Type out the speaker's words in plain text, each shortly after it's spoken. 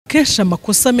kesha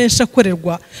amakosa menshi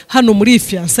akorerwa hano muri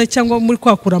fiancailles cyangwa muri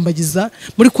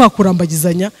kwa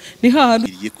kurambagizanya ni hahandi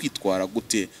iriye kwitwara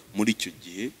gute muri icyo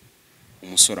gihe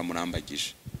umusora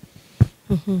murambagije.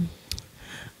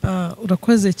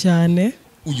 Urakoze cyane.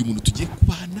 Uyu muntu tugiye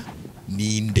kubana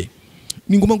ninde?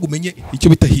 Ni ngoma ngumenye icyo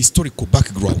bita historical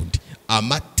background,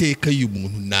 amateka y'uyu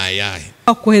muntu nayahe.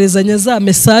 Akoherezanya za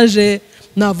message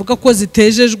navuga ko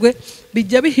zitejejwe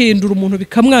bijya bihindura umuntu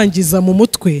bikamwangiza mu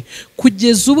mutwe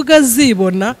kugeza ubwo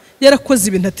azibona yarakoze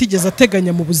ibintu atigeze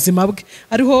ateganya mu buzima bwe,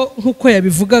 ariho nkuko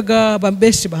yabivugaga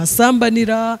bambeshi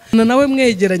bahasambanira nawe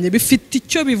mwegeranye bifite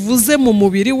icyo bivuze mu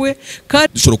mubiri we.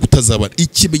 Kandi dushobora kutazabana,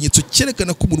 ikimenyetso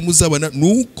cyerekana ko umuntu muzabana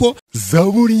nuko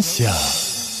zaburi nshya.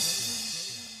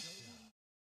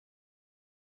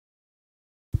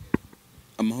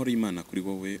 Amahoro y'Imana kuri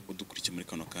wowe udukurikiye muri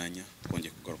kano kanya, twongeye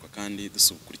kugaruka kandi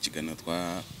dusubukura ikiganiro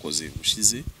twakoze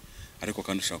ushize, ariko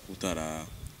kandi ushaka utara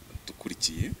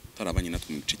dukurikiye utarabanye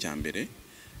natwe mu gice cya mbere,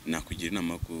 nakugira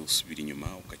inama gusubira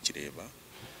inyuma ukakireba,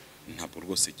 ntabwo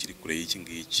rwose kiri kure y'iki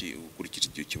ngiki ukurikije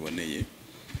icyo kiboneye.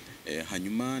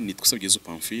 Hanyuma nitwasabye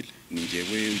Pamphile, ni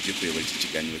ngewe ugiye kuyobora iki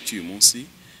kiganiro cy'uyu munsi.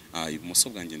 Ibumoso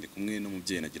bwanjye ndi kumwe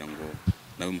n'umubyeyi, nagira ngo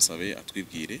nawe musabe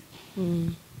atwibwire.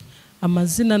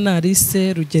 Amazina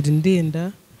narise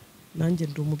Rugerindinda, nanjye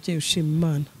ndi umubyeyi ushima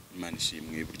Imana. Imana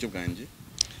ishimwe. Iburyo bwanjye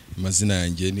amazina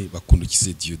yanjye ni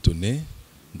Bakundukize Dieudonné,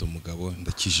 ndi umugabo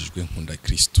ndakijijwe nkunda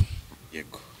Kristo.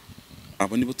 Yego,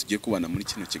 abo nibo tugiye kubana muri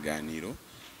kino kiganiro,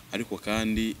 ariko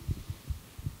kandi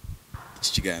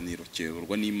iki kiganiro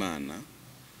cyeyorwa n'Imana,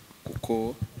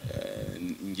 kuko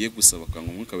ngiye gusaba ngo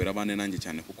umwuka wera abane nanjye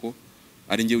cyane, kuko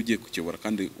ari ngiye ugiye kukiyobora,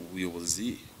 kandi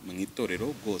ubuyobozi mu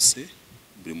itorero bwose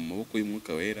buri mu maboko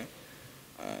y'umwuka wera.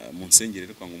 Mu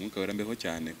nsengero kwa ngo umwuka wera mbeho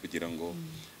cyane, kugira ngo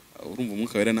urumva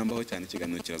umwuka wera nambaho cyane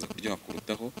ikiganiro kiraza kuryoha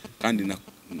kurutaho. Kandi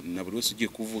na buri wese ugiye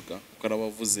kuvuga kuko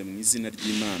arabavuze mu izina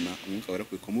ry'Imana, umwuka wera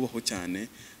kumubaho cyane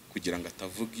kugira ngo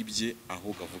atavuga ibye,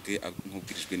 ahubwo avuge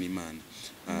nk'ubwirijwe n'Imana.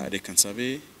 Reka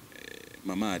nsabe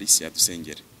mama Alice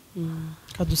yadusengere.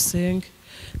 Kadusenge.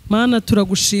 Mana,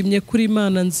 turagushimye kuri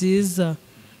Imana nziza,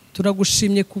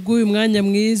 turagushimye kubw'uyu mwanya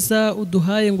mwiza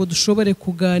uduhaye ngo dushobore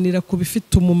kuganira ku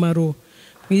bifite umumaro.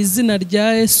 Mu izina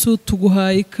rya Yesu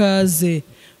tuguhaye ikaze,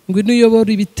 ngwino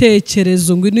uyobora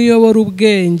ibitekerezo, ngwino uyobora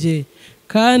ubwenge,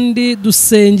 kandi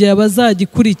dusengeye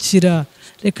abazagikurikira,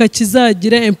 reka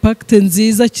kizagira impact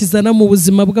nziza kizana mu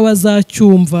buzima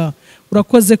bw'abazacyumva.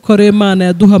 Urakoze ko Imana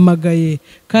yaduhamagaye,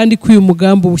 kandi ko uyu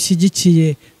mugambi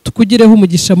ushyigikiye, tukugireho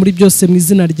umugisha muri byose mu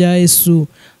izina rya Yesu.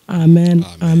 Amen.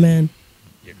 Amen.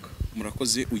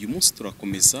 Murakoze. Uyu munsi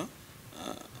turakomeza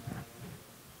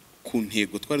ku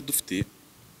ntego twari dufite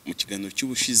mu kiganiro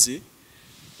cy'ubushize,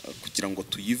 kugira ngo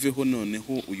tuyiveho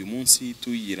noneho uyu munsi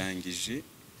tuyirangije,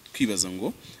 twibaza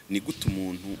ngo ni gute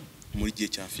umuntu muri gihe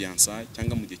cya fiancailles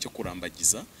cyangwa mu gihe cyo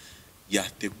kurambagiza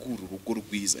yategura urugo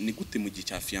rwiza. Ni gute mu gihe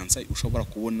cya fiancailles ushobora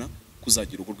kubona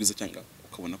kuzagira urugo rwiza cyangwa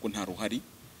ukabona ko nta ruhari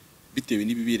bitewe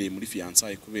n'ibibereye muri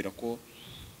fiancailles, kubera ko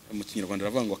mu Kinyarwanda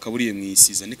ravuga ngo akaburiye mu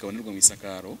isiza nikabonerwa mu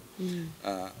isakaro.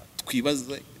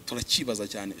 Turakibaza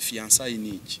cyane, fiancailles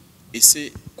ni iki?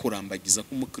 Ese kurambagiza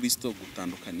k'umukristo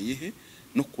gutandukaniye he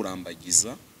no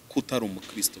kurambagiza kutari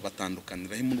umukristo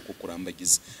batandukanira he muri uko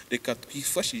kurambagiza? Reka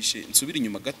twifashishe nsubira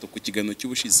inyuma gato ku kiganiro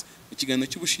cy'ubushize. Mu kiganiro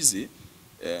cy'ubushize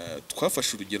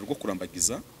twafashe urugero rwo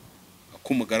kurambagiza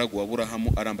k'umugaragu wa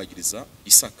Aburahamu arambagiriza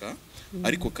Isaka,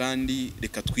 ariko kandi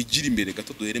reka twigire imbere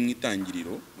gato duhere mu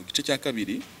itangiriro mu gice cya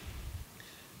kabiri.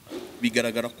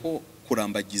 Bigaragara ko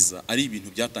kurambagiza ari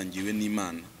ibintu byatangiwe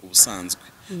n'Imana ubusanzwe,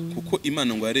 kuko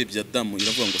Imana ngo yarebye Adamu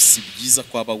iravuga ngo si byiza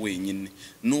kwaba wenyine,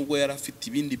 nubwo yari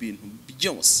afite ibindi bintu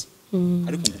byose,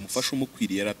 ariko ngo umufasha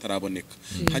umukwiriye yari ataraboneka.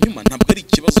 Hanyuma ntabwo ari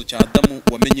ikibazo cya Adamu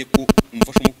wamenye ko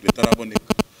umufasha umukwiriye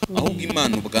ataraboneka, ahubwo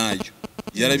Imana ubwayo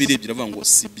yarabirebye iravuga ngo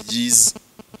si byiza.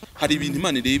 Hari ibintu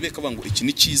Imana irebe ikavuga ngo iki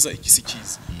ni cyiza, iki si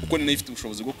cyiza, kuko ni nayo ifite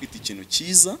ubushobozi bwo kwita ikintu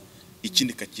cyiza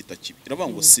ikindi kakita kibi. Iravuga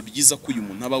ngo si byiza ko uyu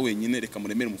muntu aba wenyine, reka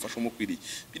muremere umufasha umukwiriye.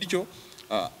 Bityo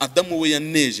Adamu we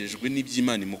yanejejwe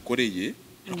n'iby'Imana imukoreye,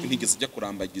 ariko ntigeze ajya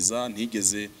kurambagiza,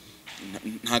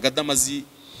 ntago Adamu azi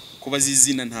kuba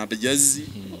azizina, ntabwo azi,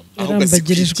 ahubwo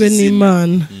arambagirijwe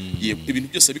n'Imana. Ibintu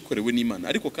byose bikorewe n'Imana.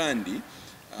 Ariko kandi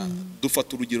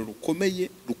dufata urugero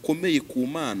rukomeye ku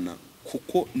Mana,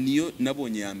 kuko niyo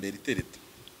nabonye ya mbere itereta.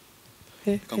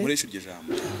 Kankoresha iryo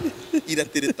jambo,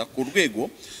 iratereta ku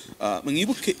rwego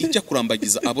mwibuke ijya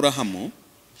kurambagiza Aburahamu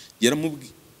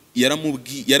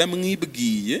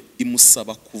yaramwibwiye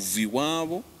imusaba kuva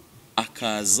iwabo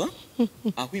akaza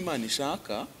aho Imana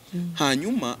ishaka,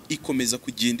 hanyuma ikomeza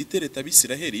kugenda itereta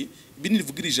abisiraheli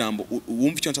binivuga iri jambo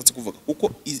wumva icyo nshatse kuvuga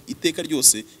kuko iteka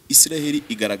ryose Isiraheli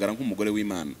igaragara nk'umugore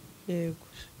w'Imana. Yego.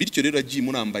 Bityo rero agiye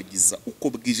murambagiza uko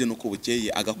bwije no ko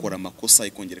bukeye agakora amakosa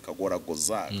ikongera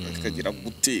kagoragoza akagira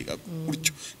gutega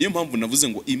gutyo. Niyo mpamvu navuze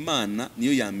ngo Imana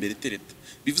niyo ya mbere tereta.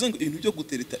 Bivuze ngo ibintu byo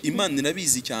gutereta Imana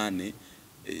irabizi cyane.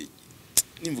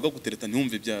 Nimvuga gutereta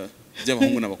ntumve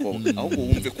by'abahungu n'abakobwa ahubwo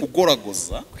wumve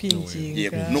kugoragoza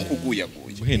kwinginga no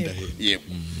kuguyaguya. Yego.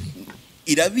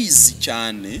 Irabizi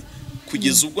cyane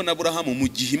kugeza ubwo na Aburahamu mu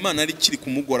gihe Imana ari kiri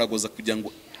kumugoragoza kugira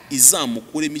ngo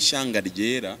izamukuremo ishyanga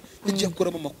ryera yagiye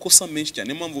akoramo amakosa menshi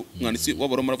cyane. Impamvu mwanditsi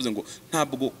w'Abaroma aravuze ngo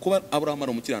ntabwo kuba Aburahamu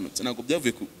ari umukiranutsi ntabwo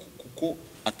byavuye kuko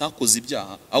atakoze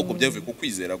ibyaha ahubwo byavuye ku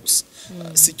kwizera gusa.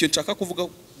 Si cyo nshaka kuvuga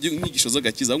inyigisho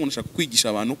z'agakiza ahubwo nshaka kwigisha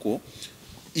abantu ko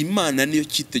Imana niyo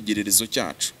cyitegererezo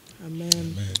cyacu.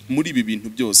 Amen. Muri ibi bintu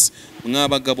byose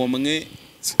mwabagabo mwe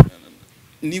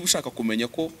niba ushaka kumenya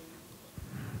ko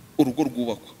urugo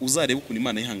rwubakwa uzarebe ukuntu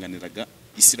Imana yihanganiraga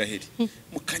Isiraheli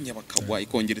mukanya bakagwa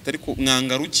ikongera ariko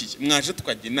mwangarukiye mwaje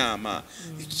tukajya inama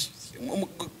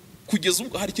kugeza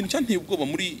ubwo hari ikintu cyanteye ubwoba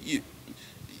muri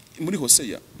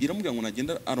Hoseya iramubwira ngo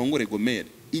nagenda arongore Gomere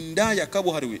indaya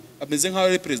kabuhariwe ameze nk'aho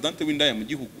ari president w'indaya mu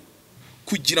gihugu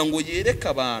kugira ngo yereke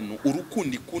abantu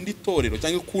urukundi kundi torero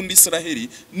cyangwa kundi Isiraheli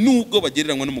nubwo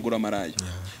bagereranywa n'umugore w'amaraya.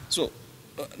 So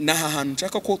naha hantu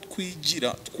nshaka ko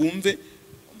twigira twumve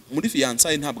muri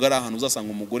fiancailles ntabwo ari ahantu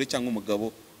uzasanga umugore cyangwa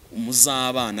umugabo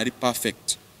umuzabana ari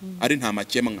perfect ari nta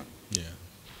makemwa.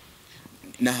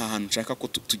 Naha hantu nshaka ko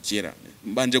tugera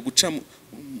mbanje guca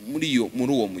muri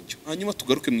uwo mujyo hanyuma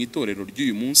tugaruke mu itorero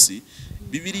ry'uyu munsi.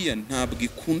 Bibiliya ntabwo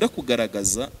ikunda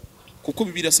kugaragaza kuko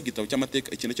Bibiliya si igitabo cy'amateka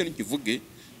ikintu cyo ntikivuge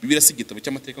Bibiliya si igitabo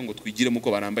cy'amateka ngo twigiremo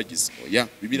ko barambagiza. Oya,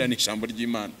 Bibiliya ni ijambo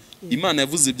ry'Imana. Imana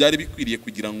yavuze byari bikwiriye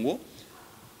kugira ngo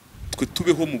twe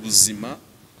tubeho mu buzima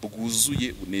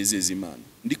bwuzuye bunezeza Imana.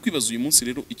 Ndi kwibaza uyu munsi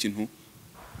rero ikintu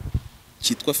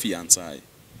cyitwa fiancailles.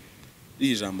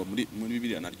 Iri jambo muri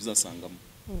Bibiliya naryo uzasangamo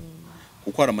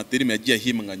kuko hari amaterime yagiye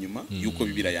ahimwa nyuma yuko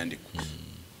Bibiliya yandikwa.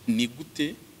 Ni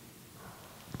gute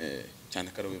cyane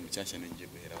karawe mu cyashya ngiye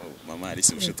guheraho mama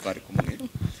Alice ushe twari kumwe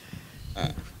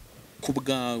ku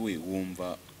bwawe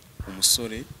wumva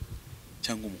umusore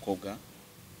cyangwa umukobwa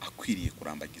akwiriye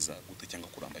kurambagiza gute cyangwa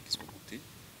kurambagizwa gute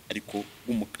ariko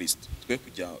w'umukristo twe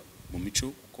kujya mu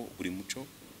mico kuko buri muco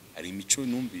ari imico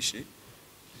numvishe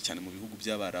cyane mu bihugu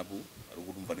by'Abarabu ari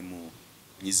urumva ari mu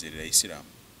myizerere ya Islam.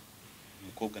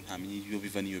 Umukobwa ntamenye iyo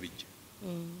biva niyo bijya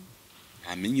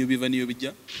ntamenye iyo biva niyo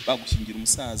bijya bagushingira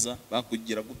umusaza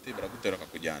bakugira gute baragutera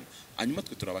bakakujyana hanyuma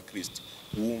twe turabakristo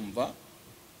wumva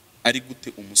ari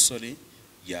gute umusore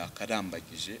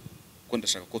yakarambagije ko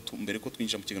ndashaka ko mbere ko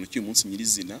twinjira mu kiganiro cy'uyu munsi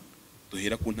nyirizina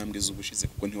duhera ku ntambwe z'ubushize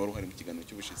kuko ntiwari uhari mu kiganiro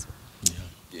cy'ubushize.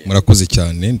 Murakoze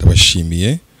cyane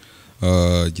ndabashimiye.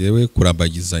 Jewe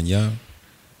kurambagizanya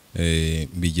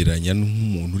mbigiranya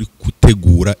n'umuntu uri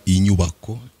gutegura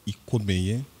inyubako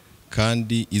ikomeye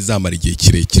kandi izamara igihe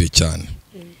kirekire cyane.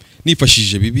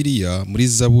 Nifashishije Bibiliya muri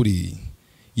Zaburi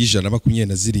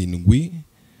y'127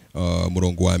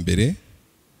 murongo wa mbere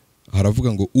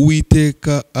haravuga ngo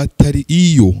Uwiteka atari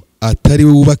we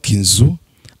wubaka inzu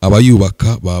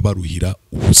abayubaka baba baruhira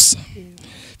ubusa.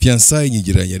 Fiancailles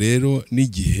nyigeranya rero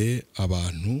n'igihe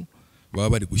abantu baba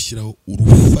bari gushyiraho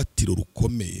urufatiro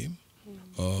rukomeye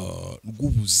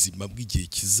rw'ubuzima bw'igihe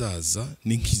kizaza.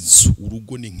 Ni nk'inzu,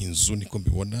 urugo ni nk'inzu niko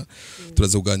mbibona.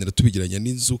 Turaza kuganira tubigiranya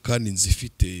n'inzu kandi inzu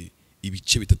ifite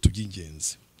ibice bitatu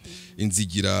by'ingenzi. Inzu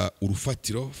igira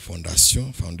urufatiro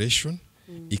foundation,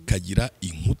 ikagira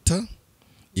inkuta,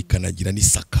 ikanagira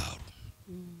n'isakaro.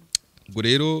 Ubwo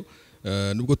rero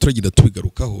nubwo turagira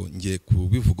tubigarukaho ngiye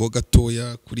kubivugaho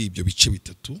gatoya kuri ibyo bice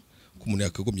bitatu ko umuntu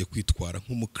yakagombye kwitwara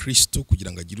nk'umukristo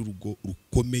kugira ngo agire urugo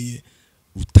rukomeye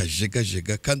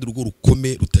rutajegajega kandi urugo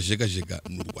rukomeye rutajegajega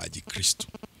n'urwa gikristo.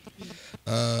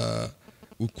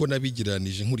 Uko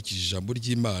nabigiranije nkurikije ijambo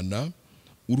ry'Imana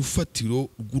urufatiro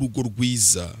rw'urugo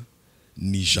rwiza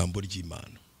ni ijambo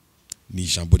ry'Imana. Ni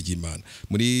ijambo ry'Imana.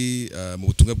 Muri mu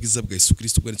butumwa bwiza bwa Yesu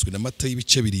Kristo bwanditswe na Matayo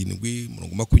ibice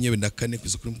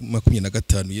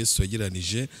 7:24-25 Yesu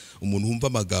yagiranije umuntu wumva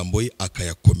amagambo ye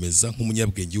akayakomeza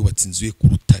nk'umunyabwenge yubatse inzu ye ku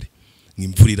rutare.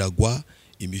 Imvura iragwa,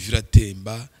 imivu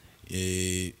iratemba,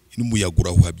 n'umuyaga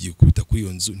urahuhabye kubita kuri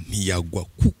iyo nzu ntiyagwa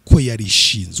kuko yari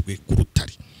ishinzwe ku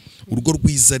rutare. Urugo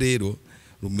rwiza rero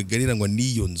rumiganiranywa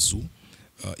n'iyo nzu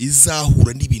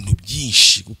izahura n'ibintu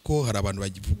byinshi kuko hari abantu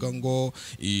bagivuga ngo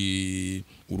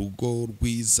urugo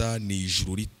rwiza ni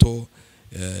ijuru rito.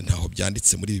 Ntaho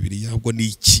byanditse muri Bibiliya ahubwo ni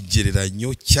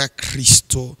ikigereranyo cya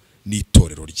Kristo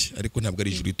n'itorero rye, ariko ntabwo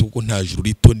ari ijuru rito kuko nta juru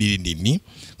rito ni rinini,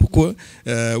 kuko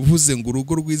uvuze ngo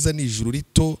urugo rwiza ni ijuru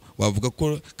rito wavuga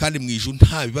ko kandi mu ijuru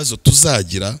nta bibazo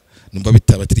tuzagira, numva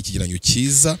bitaba atari ikigeranyo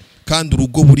cyiza. Kandi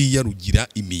urugo buriya rugira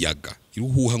imiyaga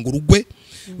iruhuha ngo rugwe,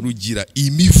 rugira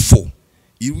imivo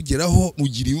irugeraho,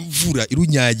 rugira imvura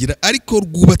irunyagira, ariko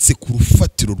rwubatse ku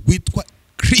rufatiro rwitwa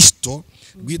Kristo,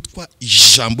 rwitwa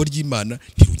ijambo ry'Imana,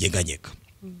 ntirunyeganyega.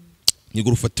 Nigo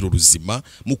rufatiro ruzima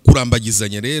mu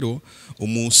kurambagizanya. Rero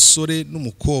umusore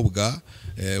n'umukobwa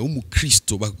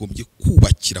w'umukristo bagombye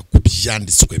kubakira ku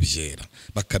byanditswe byera,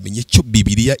 bakamenya icyo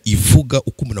Bibiliya ivuga,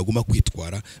 uko umuntu agomba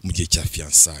kwitwara mu gihe cya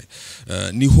fiancailles.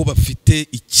 Niho bafite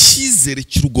icyizere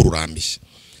cy'urugo rurambye.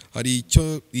 Hari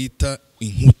icyo bita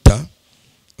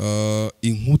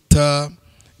inkuta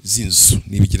z'inzu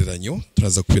n'ibigereranyo,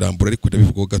 turaza kubirambura ariko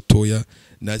ndabivugaho gatoya.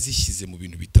 Nazishyize mu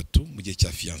bintu bitatu mu gihe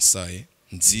cya fiancailles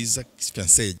nziza,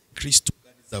 fiancailles ya Kristo,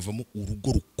 zavamo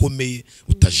urugo rukomeye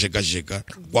utajegajega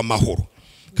rw'amahoro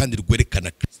kandi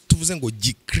rwerekana tuvuze ngo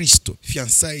gikristo,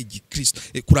 fiancailles gikristo,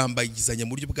 kurambagizanya mu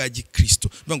buryo bwa gikristo,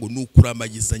 bivuga ngo ni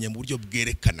ukurambagizanya mu buryo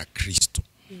bwerekana Kristo,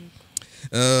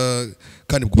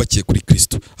 kandi bwubakiye kuri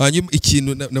Kristo. Hanyuma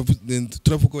ikintu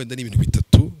turavuga wenda ni ibintu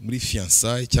bitatu muri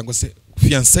fiancailles, cyangwa se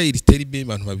fiancailles ritera imbere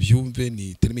abantu babyumve,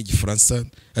 ni terme y'igifaransa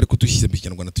ariko dushyize mu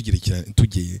Kinyarwanda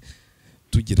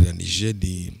tugereranije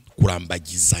ni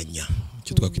kurambagizanya,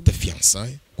 icyo twakwita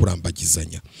fiancailles,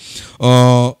 kurambagizanya.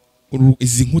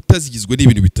 Izi nkuta zigizwe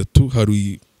n'ibintu bitatu.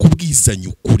 Hari kubwizanya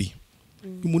ukuri,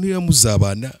 umuntu iyo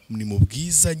muzabana ni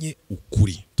mubwizanye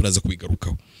ukuri, turaza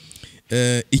kubigarukaho.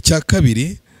 Icya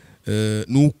kabiri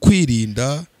ni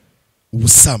ukwirinda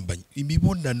ubusambanyi,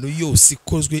 imibonano yose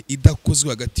ikozwe idakozwe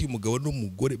hagati y'umugabo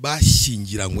n'umugore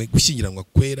bashyingiranywe, gushyingiranwa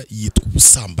kwera yitwa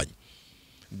ubusambanyi.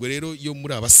 Ubwo rero iyo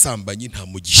muri abasambanyi nta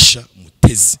mugisha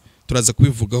muteze, turaza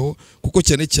kubivugaho, kuko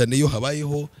cyane cyane iyo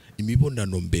habayeho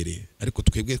imibonano mbere, ariko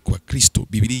twebwe ku bakristo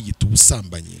Bibiliya yita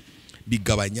ubusambanyi,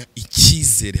 bigabanya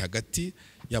icyizere hagati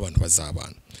y'abantu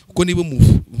bazabana. Kuko niba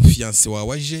umufiance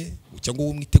wawe aje cyangwa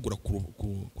uwo mwitegura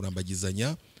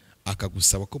kurambagizanya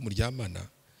akagusaba ko muryamana,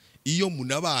 iyo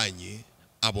munabanye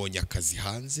abonye akazi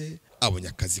hanze, abonye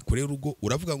akazi kure urugo,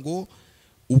 uravuga ngo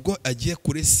ubwo agiye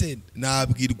kure se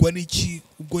nabwirwa n'iki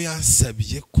ubwo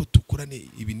yansabye ko tukorane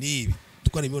ibi n'ibi,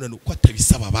 tukora imibonano, ko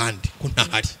atabisaba abandi, ko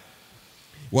ntahari.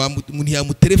 Umuntu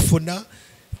yamutelefona,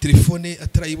 telefone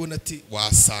atarayibona, ati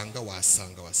wasanga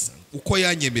uko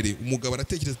yanyemereye. Umugabo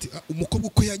aratekereza ati umukobwa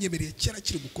uko yanyemereye kera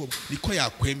kiri gukobwa niko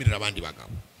yakwemerera abandi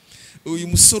bagabo. Uyu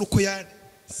musore uko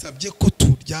yansabye ko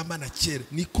turyamana kera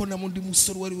niko na mundi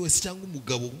musore wari wese cyangwa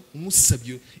umugabo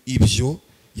umusabye ibyo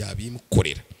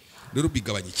yabimukorera. Rero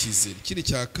bigabanya icyizere. Ikindi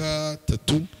cya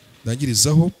gatatu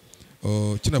ndangirizaho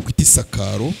kinakwita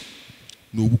isakaro,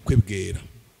 ni ubukwe bwera.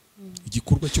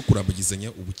 Igikorwa cyo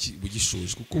kurambagizanya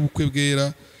ubugishoje, kuko ubukwe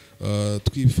bwera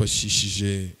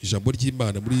twifashishije ijambo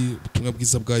ry'Imana muri ubutumwa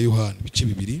bwiza bwa Yohana ibice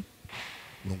 2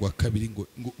 umurongo wa 2 ngo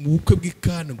mu bukwe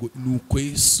bw'Ikana ngo nuko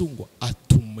Yesu ngo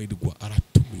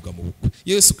aratumirwa mu bukwe.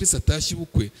 Yesu Kristo atashye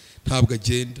ubukwe ntabwo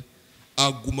agenda,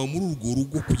 aguma muri urwo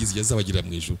rugo kugeza igihe azabagira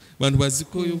mu ijuru. Abantu bazi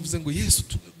ko yavuze ngo Yesu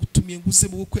tugutumiye nguze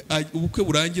mu bukwe, ubukwe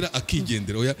burangira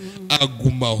akigendera. Oya,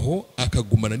 agumaho,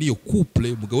 akagumana n'iyo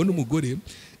couple, umugabo n'umugore,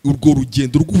 urwo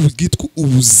rugendo rw'ubwitwa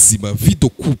ubuzima, vie de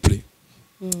couple,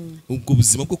 ubwo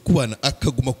buzima bwo kubana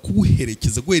akaguma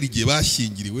kubuherekeza guhera igihe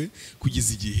bashyingiriwe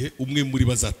kugeza igihe umwe muri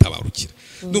bazatabarukira.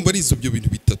 Ndumva ari izo byo bintu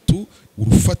bitatu: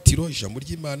 urufatiro, ijambo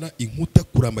ry'Imana, inkuta,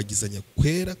 kurambagizanya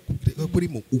kwera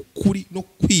kurimo ukuri no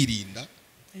kwirinda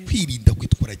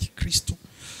kwitwara gikristo,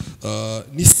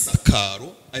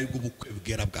 n'isakaro, aribwo bukwe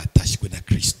bwera bwatashywe na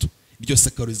Kristo. Iryo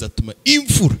sakaro rizatuma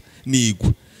imvura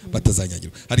nigwa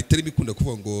batazanyagirwa. Hari terime ikunda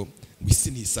kuvuga ngo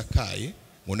isi ntisakaye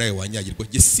ngo nawe wanyagirwa.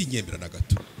 Jye sinyemera na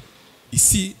gato.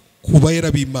 Isi kuba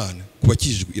yarabimana,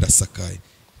 kubakijijwe irasakaye.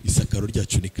 Isakaro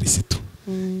ryacu ni Kristo.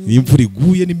 Imvura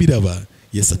iguye n'imiraba,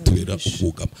 Yesu atubera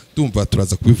ubwugama. Ndumva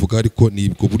turaza kubivuga, ariko ni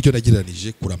ubwo buryo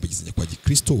nagereranije kurambagizanya kwa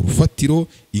gikristo: urufatiro,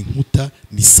 inkuta,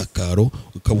 n'isakaro.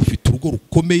 Ukaba ufite urugo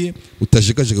rukomeye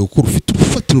utajegajega, kuko rufite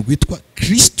urufatiro rwitwa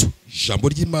Kristo, ijambo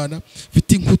ry'Imana,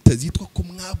 ufite inkuta zitwa ko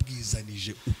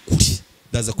mwabwizanije ukuri.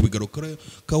 Ndaza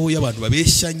kubigarukaho y'abantu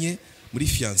babeshyanye muri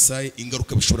fiancailles,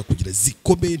 ingaruka bishobora kugira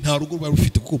zikomeye. Nta rugo bari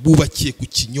rufite kuko bubakiye ku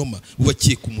kinyoma,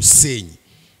 bubakiye ku musenyi.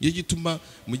 Iyo gituma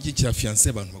mu gihe cya fiancailles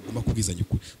abantu bagomba kubwizanya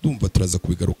ukuri. Ndumva turaza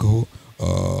kubigarukaho.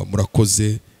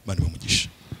 Murakoze, Imana umugisha.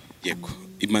 Yego,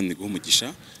 Imana iguhe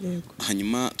umugisha.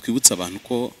 Hanyuma twibutsa abantu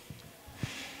ko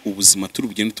ubuzima turi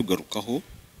bugende tugarukaho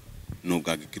ni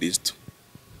ubwa Kristo.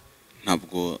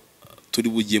 Ntabwo turi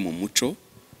bugiye mu muco,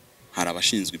 hari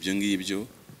abashinzwe ibyo ngibyo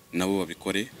nabo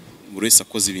babikore, buri wese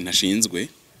akoze ibintu ashinzwe,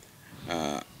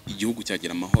 igihugu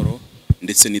cyagira amahoro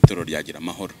ndetse n'itorero ryagira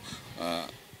amahoro.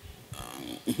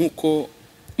 Nkuko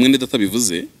mwene data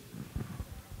bivuze,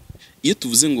 iyo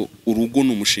tuvuze ngo urugo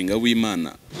ni umushinga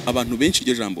w'Imana, abantu benshi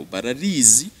iryo jambo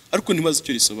bararizi ariko ntibazi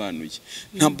icyo risobanuye.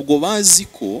 Ntabwo bazi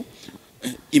ko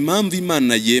impamvu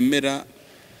Imana yemera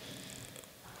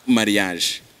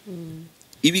mariage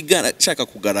ibigashaka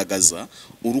kugaragaza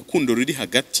urukundo ruri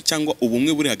hagati cyangwa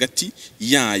ubumwe buri hagati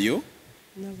yayo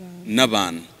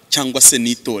n'abantu cyangwa se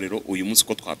n'itorero uyu munsi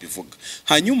ko twabivuga.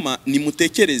 Hanyuma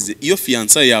nimutekereze iyo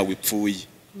fiancaille yawe ipfuye,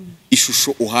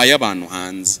 ishusho uhaye abantu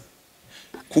hanze,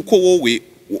 kuko wowe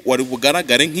wari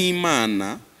bugaragare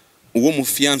nk'Imana, uwo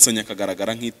mufiancanye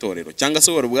akagaragara nk'itorero, cyangwa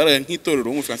se wari bugaragara nk'itorero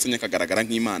uwo mufiancanye akagaragara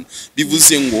nk'Imana.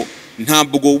 Bivuze ngo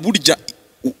ntabwo burya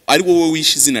ari wowe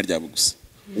wishe izina ryawe gusa,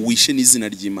 wishe n'izina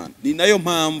ry'Imana. Ni nayo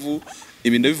mpamvu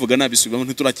ibi ndabivuga nabisubiramo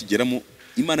ntiturakigeramo.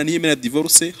 Imana ntiyemera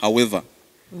divorce, however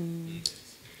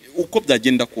uko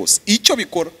byagenda kose icyo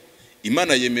bikora,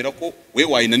 Imana yemera ko we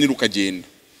wayinanira ukagenda.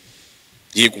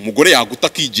 Yego umugore yaguta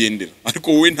akigendera,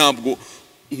 ariko wowe ntabwo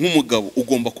nk'umugabo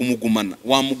ugomba kumugumana.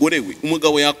 Wa mugore we,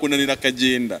 umugabo yakunanira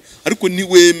akagenda, ariko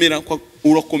niwemera ko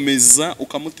urakomeza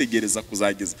ukamutegereza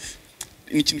kuzageza.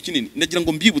 Ni ikintu kinini. Ndagira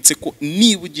ngo mbibutse ko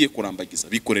niba ugiye kurambagiza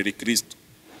bikorere Kristo,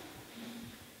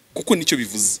 kuko nicyo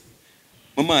bivuze.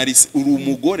 Mama Alice, uri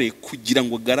umugore kugira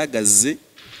ngo agaragaze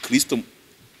Kristo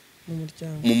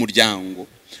mu muryango,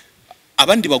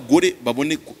 abandi bagore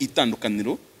babone ku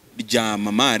itandukaniro rya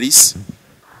Mama Alice,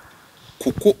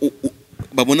 kuko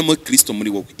babonamo Kristo muri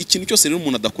wowe. Ikintu cyose rero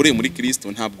umuntu adakoreye muri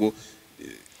Kristo ntabwo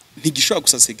ntigishobora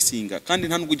gusa sexinga, kandi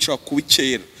nta nubwo gishobora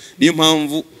kubikera. Niyo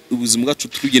mpamvu ubuzima bwacu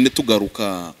tugende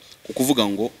tugaruka ku kuvuga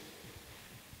ngo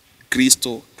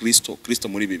Kristo Kristo Kristo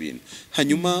muri ibi bintu.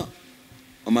 Hanyuma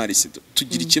Mama Alice,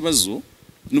 tugira ikibazo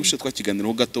n'ubushe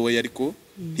twakiganiraho gatoya ariko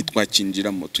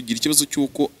ntitwakinjiramo. Tugira ikibazo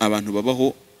cy'uko abantu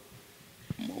babaho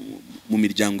mu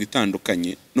miryango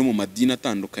itandukanye no mu madini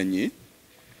atandukanye,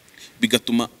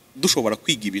 bigatuma dushobora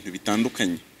kwiga ibintu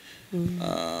bitandukanye.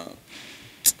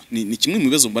 Ni kimwe mu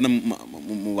bibazo mbana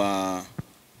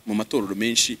mu matorero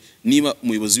menshi. Niba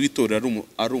umuyobozi w'itorero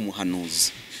ari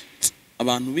umuhanuzi,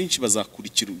 abantu benshi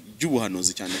bazakurikira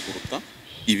iby'ubuhanuzi cyane kuruta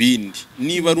ibindi.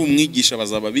 Niba ari umwigisha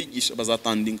bazaba bigisha,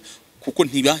 bazatandinga, kuko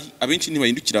abenshi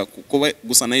ntibahindukira kuko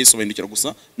gusa na Yesu, bahindukira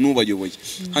gusa n'ubayoboye.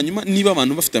 Hanyuma niba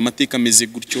abantu bafite amateka ameze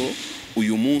gutyo,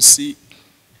 uyu munsi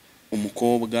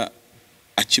umukobwa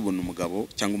akibona umugabo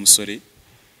cyangwa umusore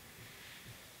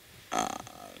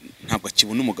ntabwo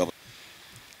akibona umugabo,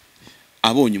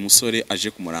 abonye umusore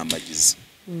aje kumurambagiza,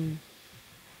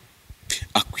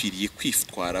 akwiriye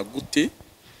kwitwara gute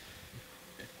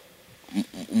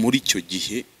muri icyo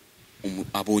gihe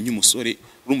abonye umusore?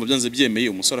 Urumva byanze byemeye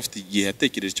umusore afite igihe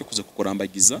yatekereje cyo kuza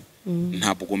kukurambagiza.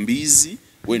 Ntabwo mbizi,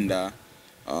 wenda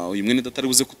uyu mwene datari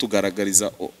buze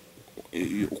kutugaragariza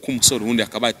uko umusore ubundi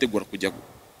akaba yategura kujya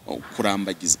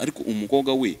kurambagiza, ariko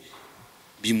umukobwa we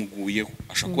bimuguyeho,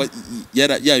 ashaka kuba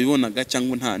yabibonaga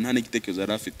cyangwa nta n'igitekerezo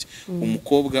yari afite.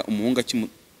 Umukobwa, umuhungu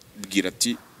akimubwira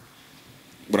ati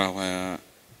buraho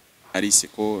Alice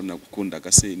ko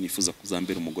nagukundaga se nifuza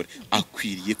kuzambera umugore,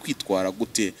 akwiriye kwitwara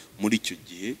gute muri icyo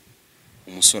gihe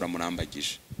umusore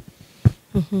amurambagije?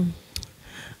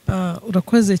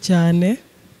 Urakoze cyane.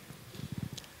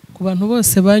 Ku bantu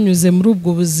bose banyuze muri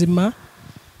ubwo buzima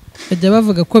bajya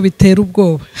bavuga ko bitera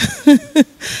ubwoba.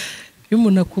 Iyo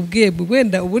umuntu akubwiye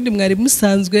wenda ubundi mwari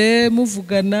musanzwe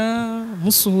muvugana,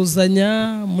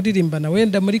 musuhuzanya, muririmbana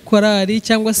wenda muri korali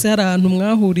cyangwa se hari ahantu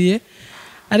mwahuriye,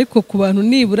 ariko ku bantu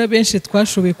nibura benshi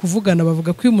twashoboye kuvugana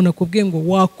bavuga ko iyo umuntu akubwiye ngo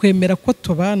wakwemera ko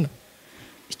tubana,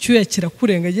 icyuya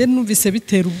kirakurenga. Njye numvise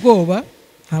bitera ubwoba,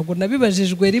 ntabwo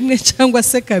nabibajijwe rimwe cyangwa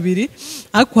se kabiri,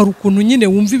 ariko hari ukuntu nyine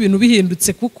wumva ibintu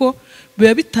bihindutse, kuko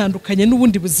biba bitandukanye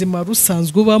n'ubundi buzima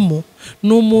rusanzwe ubamo.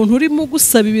 Ni umuntu urimo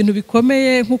gusaba ibintu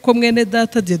bikomeye, nk'uko mwene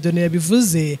data Dieudonné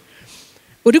yabivuze,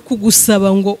 uri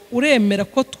kugusaba ngo uremera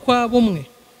ko twaba umwe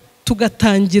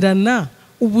tugatangirana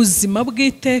ubuzima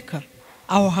bw'iteka.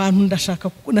 Aho hantu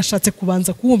nashatse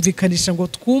kubanza kuwumvikanisha ngo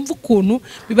twumve ukuntu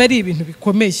biba ari ibintu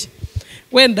bikomeye.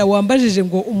 Wenda wambajije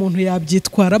ngo umuntu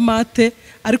yabyitwara mate,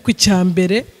 ariko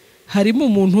icyambere harimo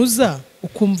umuntu uza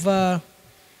ukumva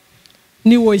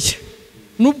ni woye,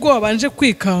 nubwo wabanje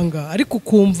kwikanga, ariko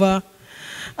ukumva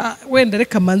wenda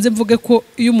reka manze mvuge ko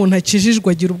iyo umuntu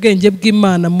akijijwe agira ubwenge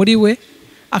bw'Imana muri we,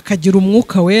 akagira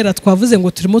umwuka wera. Twavuze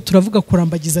ngo turimo turavuga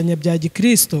kurambagizanya bya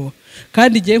gikristo,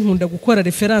 kandi igihe nkunda gukora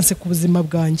reference ku buzima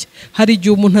bwanjye. Hari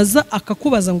igihe umuntu aza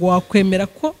akakubaza ngo wakwemera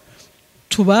ko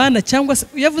tubana, cyangwa se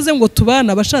yavuze ngo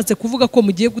tubana bashatse kuvuga ko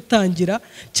mugiye gutangira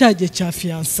cyagiye cya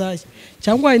fiancaille,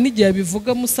 cyangwa hari n'igihe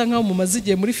bivuga musa nkaho mumaze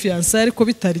igihe muri fiancaille ariko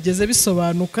bitarigeze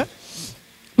bisobanuka.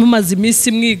 mumaze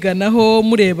iminsi mwiganaho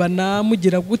murebana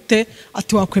mugira gute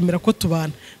ati wakwemera ko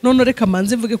tubana. None reka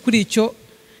manze mvuge kuri icyo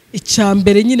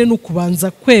icyambere nyine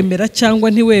nukubanza kwemera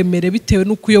cyangwa ntiwemere bitewe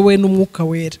nuko uyobowe n'umwuka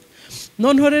wera.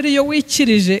 Noneho rero iyo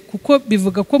wikirije kuko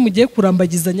bivuga ko mugiye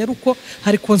kurambagizanya ruko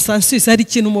hari consensus, hari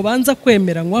ikintu mubanza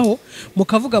kwemeranywaho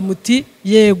mukavuga muti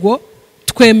yego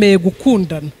twemeye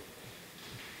gukundana.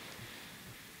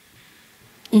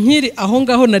 Nkiri aho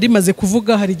ngaho nari maze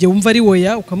kuvuga hari igihe wumva ari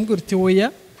woya ukamubwira uti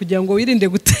woya kugira ngo wirinde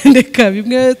gutendeka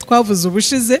bimwe twavuze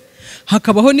ubushize.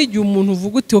 Hakabaho n'igihe umuntu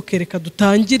uvuga uti okereka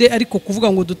dutangire, ariko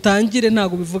kuvuga ngo dutangire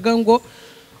ntago bivuga ngo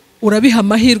urabiha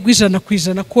amahirwe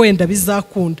 100% ko wenda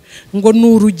bizakunda, ngo ni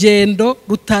urugendo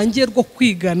rutangiye rwo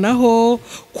kwiganaho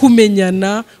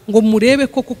kumenyana ngo murebe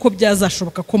ko kuko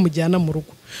byazashoboka ko mujyana mu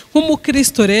rugo.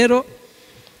 Nk'umukristo rero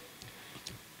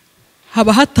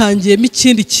haba hatangiyemo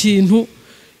ikindi kintu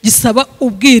gisaba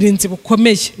ubwirinzi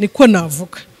bukomeye, niko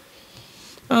navuga.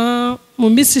 Mu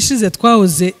minsi ishize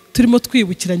twahoze turimo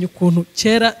twibukiranya ukuntu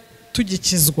kera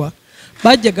tugikizwa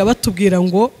bajyaga batubwira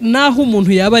ngo naho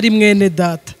umuntu yaba ari mwene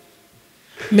data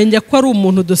menya ko ari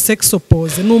umuntu de sex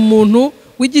oppose, ni umuntu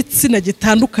w'igitsina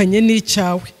gitandukanye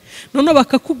n'icyawe. None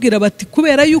bakakubwira bati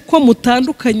kubera yuko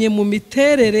mutandukanye mu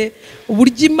miterere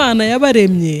uburyo Imana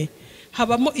yabaremye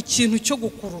habamo ikintu cyo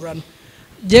gukururana.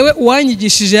 Jewe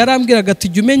uwanyigishije yarambwiraga ati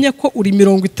jya umenya ko uri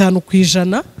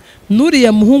 50%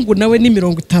 nuriya muhungu nawe ni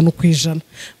 50%.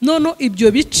 None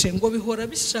ibyo bice ngo bihora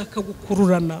bishaka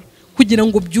gukururana kugira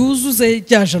ngo byuzuze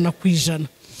 100%.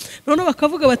 None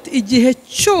bakavuga bati igihe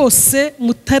cyose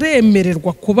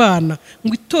mutaremererwa kubana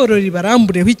ngo itorero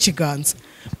ribarambureho ikiganza,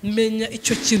 menya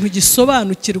icyo kintu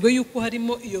gisobanukirwe yuko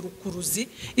harimo iyo rukuruzi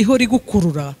ihora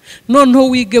igukurura. Noneho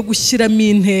wige gushyiramo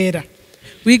intera,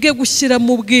 wige gushyira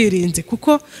mu bwirinzi,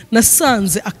 kuko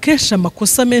nasanze akesha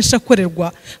amakosa menshi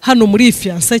akorerwa hano muri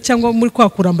fiancaille cyangwa muri kwa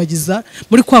kurambagiza,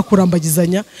 muri kwa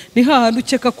kurambagizanya ni hahandi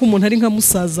ukeka ko umuntu ari nka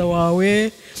musaza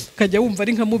wawe kajya wumva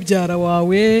ari nka mubyara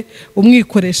wawe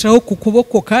umwikoreshaho ku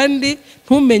kuboko, kandi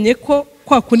ntumenye ko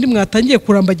kwa kundi mwatangiye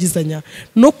kurambagizanya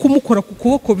no kumukora ku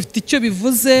kuboko bifite icyo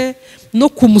bivuze, no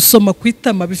kumusoma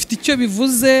kwitama bifite icyo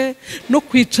bivuze, no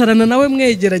kwicarana nawe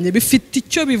mwegeranye bifite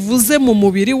icyo bivuze mu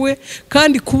mubiri we.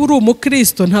 Kandi kuba uri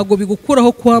umukristo ntago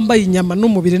bigukuraho kwambaye inyama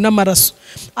n'umubiri n'amaraso.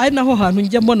 Ari naho hantu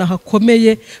njya mbona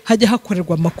hakomeye hajya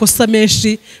hakorerwa amakosa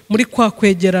menshi muri kwa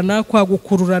kwegerana, kwa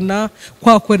gukururana,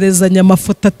 kwa koherezanya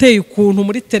amafoto ateye ukuntu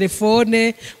muri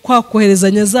telefone, kwa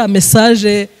koherezanya za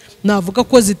message navuga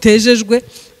ko zitejejwe,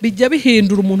 bijya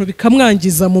bihindura umuntu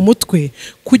bikamwangiza mu mutwe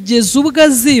kugeza ubwo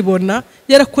azibona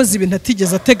yarakoze ibintu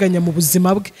atigeze ateganya mu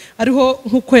buzima bwe. Ariho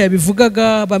nkuko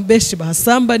yabivugaga bambeshi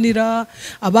bahasambanira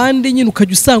abandi, nyine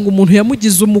ukajya usanga umuntu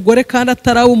yamugize umugore kandi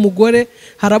atarawe umugore.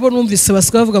 Harabo numvise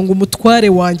basika bavuga ngo umutware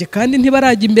wanjye, kandi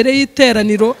ntibarajya imbere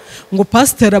y'iteraniro ngo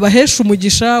pastor abahesha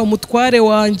umugisha umutware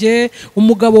wanjye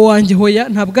umugabo wanjye. Hoya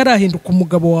ntabwo arahinduka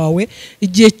umugabo wawe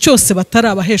igihe cyose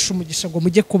batarabahesha umugisha ngo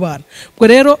mujye kubana. Ubwo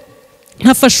rero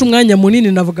ntafashe umwanya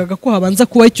munini navugaga ko habanza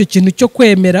kuba icyo kintu cyo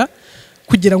kwemera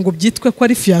kugira ngo byitwe ko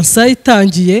ari fiancaille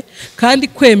itangiye. Kandi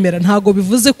kwemera ntago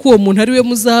bivuze ko uwo muntu ari we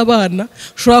muzabana.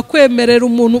 Ushobora kwemerera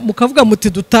umuntu mukavuga muti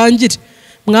dutangire,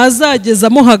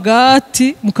 mwazagezamo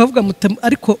hagati mukavuga muti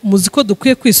ariko muzi ko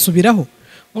dukwiye kwisubiraho.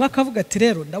 Mwakavuga ati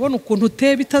rero ndabona ukuntu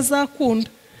uteye bitazakunda,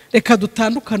 reka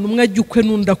dutandukane umwe ajyukwe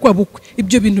n'unda kwabukwe.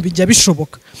 Ibyo bintu bijya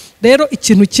bishoboka. Rero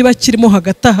ikintu kiba kirimo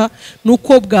hagati aha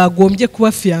nuko bwagombye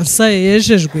kuba fiancaille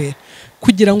yejejwe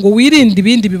kugira ngo wirinde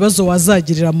ibindi bibazo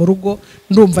wazagirira mu rugo.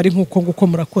 Ndumva ari nkuko nguko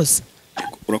Murakoze.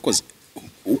 Urakoze.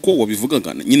 Uko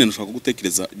wabivugaga nyine nashaka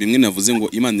gutekereza bimwe navuze ngo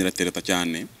Imana iratereta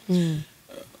cyane.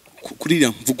 Kuri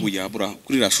iriya mvugo yabura,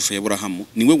 kuri iriya shusho y'Aburahamu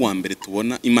niwe wa mbere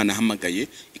tubona Imana hamagaye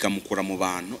ikamukura mu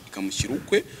bantu ikamushyira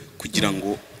ukwe kugira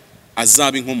ngo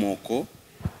azabe inkomoko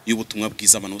y'ubutumwa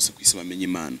bwiza abantu bose ku isi bamenye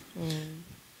Imana.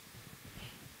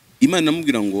 Imana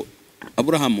namubwira ngo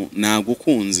Aburahamu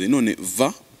nagukunze, none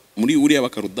va muri uriya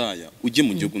bakarudaya ujye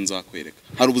mu gihugu nzakwereka.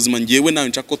 Hari ubuzima ngewe nawe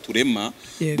nshaka ko turema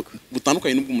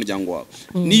butandukanye n'ubw'umuryango wawe.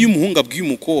 Niyo umuhungu abwiye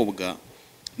umukobwa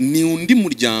ni undi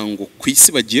muryango ku isi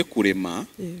bagiye kurema,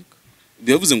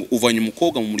 bivuze ngo uvanye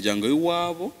umukobwa mu muryango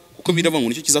w'iwabo, kuko biravuga ngo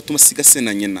nicyo kizatuma siga se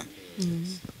na nyina.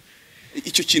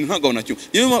 Icyo kintu ntago nacyo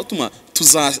niyo matuma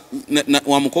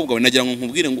wa mukobwa we nagira ngo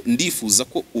nkubwire ngo ndifuza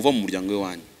ko uva mu muryango we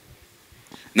wanyu,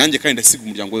 nanjye kandi ndasiga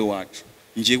umuryango we wacu,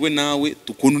 ngewe nawe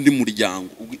tukona undi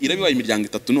muryango. Irabibaye imiryango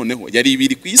 3 noneho yari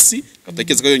 2 ku isi,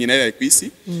 katekereza ko yonyine yari ku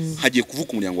isi, hagiye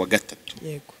kuvuka umuryango wa 3.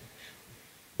 Yego.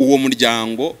 Uwo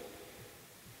muryango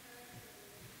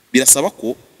birasaba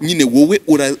ko nyine wowe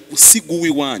urasiga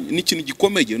uwiwanyu. Ni ikintu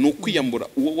gikomeye no kwiyambura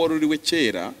uwo waruriwe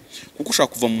kera, kuko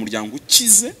ushaka kuva mu muryango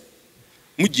ukize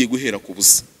mugiye guhera ku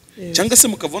busa cyangwa se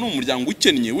mukava no mu muryango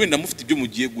ukennye wenda mufite ibyo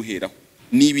mugiye guheraho.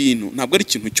 Ni ibintu ntabwo ari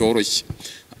ikintu cyoroshye.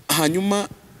 Hanyuma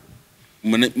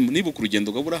nibuka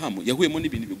urugendo rwa Aburahamu yahuyemo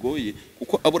n'ibintu bigoye,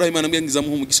 kuko Aburahamu Imana yambwiye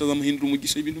izamuha umugisha, azamuhindura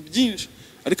umugisha, ibintu byinshi.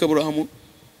 Ariko Aburahamu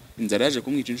inzara yaje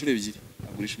kumwica inshuro ebyiri,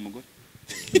 agurisha umugore.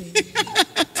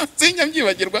 Sinya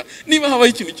mbyibagirwa niba habaho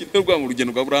ikintu kiterwa mu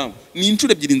rugendo rwa Aburahamu, ni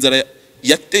inshuro ebyiri inzara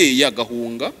yateye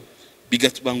agahunga,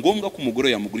 bigatuma ngombwa ko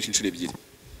umugore yamugurisha inshuro ebyiri.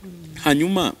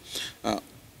 Hanyuma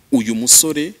uyu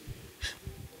musore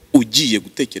ugiye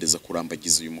gutekereza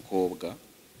kurambagiza uyu mukobwa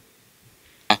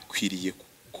akwiriye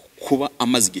kuba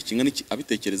amaze igihe kingana iki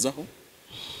abitekerezaho,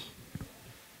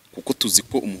 kuko tuzi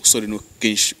ko umusore no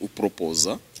kenshi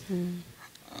upropose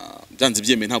byanze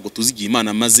byemeye ntabwo tuzi igihe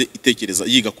Imana maze itekereza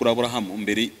yiga kuri Aburahamu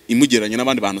mbere imugereranya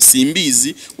n'abandi bantu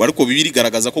simbizi, ariko Bibiri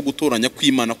igaragaza ko gutoranya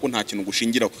kw'Imana ko nta kintu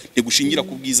gushingiraho, ntigushingira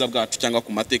ku bwiza bwacu cyangwa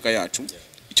ku mateka yacu.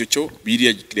 Icyo cyo Bibiri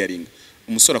ya clearing.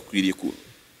 Umusore akwiriye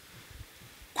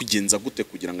kugenza gute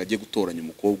kugira ngo ajye gutoranya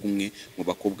umukobwa umwe mu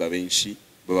bakobwa benshi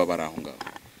baba bari aho ngaho?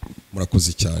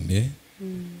 Murakoze cyane.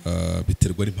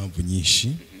 Biterwa n'impamvu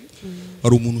nyinshi.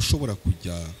 Hari umuntu ushobora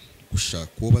kujya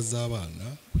gushaka uwo bazabana,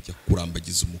 kujya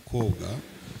kurambagiza umukobwa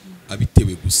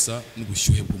abitewe gusa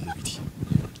n'ubushyuhe bw'umubiri.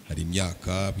 Hari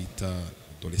imyaka bita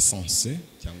adolescence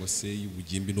cyangwa se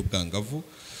y'ubugimbi n'ubwangavu.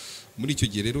 Muri icyo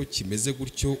gihe rero kimeze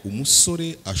gutyo,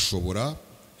 umusore ashobora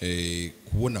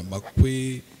kubona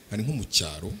amakwe ari nko mu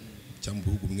cyaro cyangwa mu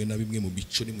bihugu bimwe na bimwe mu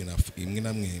bico imwe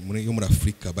na mwe yo muri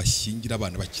Afurika bashyingira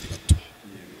abana bakiri bato,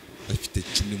 bafite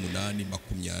 18,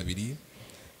 20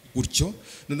 gutyo.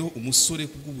 Noneho umusore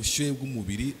kubw'ubushyuhe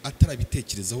bw'umubiri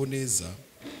atarabitekerezaho neza,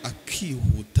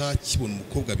 akihuta kibona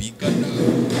umukobwa bigana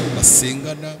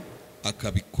basengana,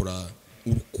 akabikora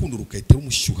urukundo rukahita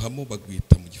rumushyuhamo,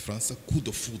 bagwita mu Gifaransa coup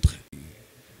de foudre,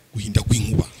 guhinda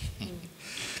kw'inkuba.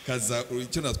 Kaza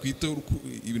icyo natwita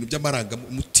ibintu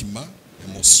by'amarangamutima,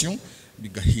 emotion,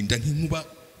 bigahinda nk'inkuba,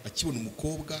 akibona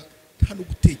umukobwa nta no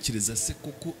gutekereza se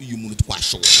koko uyu muntu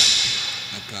twashoboka,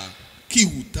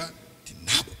 akihuta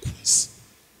nagukunze.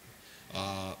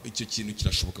 Icyo kintu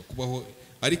kirashoboka kubaho,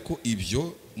 ariko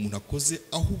ibyo umuntu akoze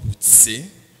ahubutse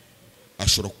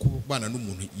ashobora kubana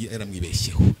n'umuntu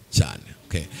yaramwibeshyeho cyane.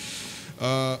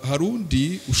 Hari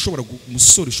undi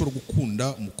umusore ushobora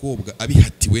gukunda umukobwa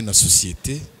abihatiwe na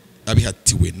societe,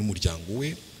 abihatiwe n'umuryango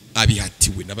we,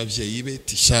 abihatiwe n'ababyeyi be.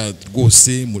 Tisha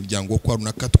rwose umuryango wo kwa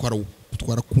runaka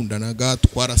twarakundanaga,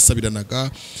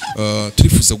 twarasabiranaga,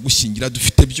 turifuza gushyingira,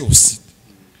 dufite byose,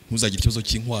 ntuzagira ikibazo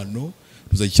cy'inkwano,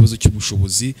 ntuzagira ikibazo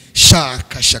cy'ubushobozi,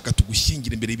 shaka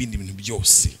tugushyingira imbere y'ibindi bintu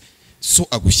byose. So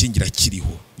agushyingira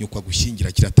kiriho, nyuko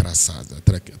agushyingira kiri atarasaza,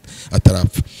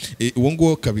 atarapfa. Uwo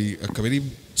ngo akabiri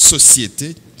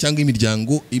societe cyangwa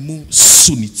imiryango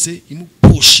imusunitse,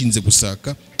 imupushinze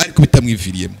gusaka, ariko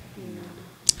bitamwiviriyemo.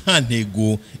 Nta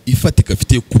ntego ifatika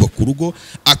afite yo kubaka urugo,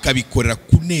 akabikorera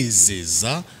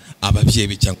kunezeza ababyeyi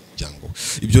be cyangwa umuryango.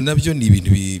 Ibyo nabyo ni ibintu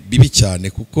bibi cyane,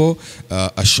 kuko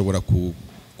ashobora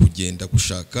kugenda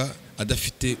gushaka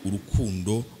adafite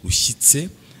urukundo rushyitse,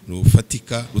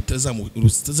 rufatika,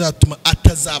 rutazatuma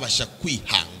atazabasha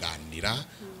kwihanganira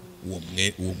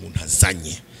uwo muntu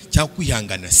azanye, cyangwa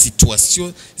kwihanganira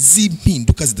situation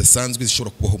z'impinduka zidasanzwe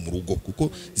zishobora kubaho mu rugo,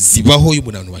 kuko zibaho iyo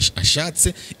umuntu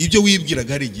ashatse ibyo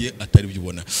wibwiraga hari igihe atari byo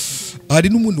ubona. Hari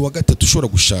n'umuntu wa gatatu ushobora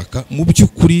gushaka mu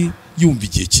by'ukuri yumva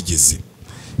igihe kigeze,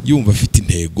 yumva afite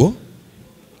intego,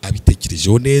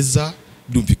 abitekerejeho neza,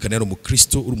 byumvikana ari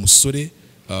umukristo, uri umusore,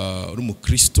 uri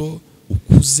umukristo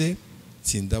ukuze,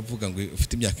 sindavuga ngo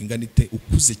ufite imyaka ingana ite,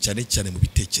 ukuze cyane cyane mu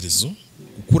bitekerezo.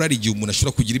 Gukura ari igihe umuntu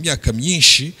ashobora kugira imyaka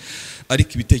myinshi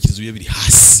ariko ibitekerezo bye biri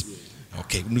hasi.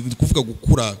 Ni kuvuga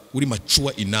gukura uri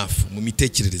mature enough mu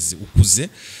mitekerereze, ukuze.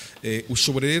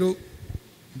 Ushobora rero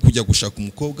kujya gushaka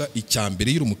umukobwa,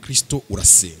 icyambere y'uri umukristo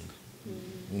urasenga,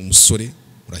 umusore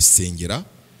urasengera,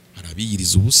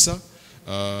 arabiyiriza ubusa.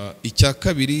 Icya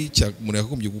kabiri umuntu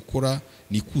yagombye gukora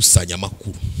ni ikusanya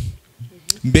amakuru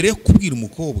mbere yo kubwira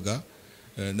umukobwa,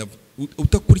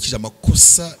 utakurikije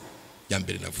amakosa ya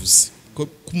mbere navuze.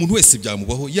 Ku muntu wese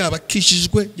byamubaho, yaba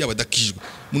akishijwe yaba adakishijwe.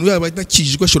 Umuntu yaba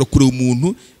adakishijwe ashobora kureba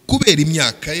umuntu kubera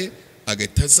imyaka ye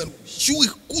agahita aza coup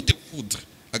foudre,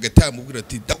 agahita yamubwira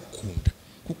ati ndakunda.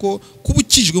 Kuko kuba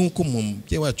ukijwe nk'uko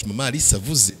umubyeyi wacu mama Alice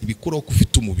avuze, ibikuraho ko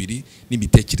ufite umubiri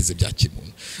n'imitekerereze bya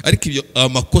kimuntu. Ariko ibyo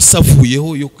amakosa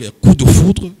avuyeho yo coup de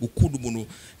foudre, gukunda umuntu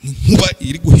nkuba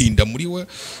iri guhinda muri we,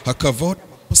 hakavaho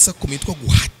amakosa kumitwa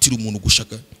guhatira umuntu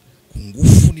gushaka ku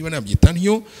ngufu, niba nabyita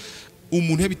ntyo.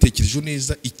 Umuntu yabitekereje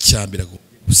neza, icyambere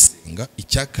gusenga,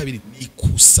 icya kabiri ni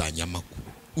ikusanya amakuru.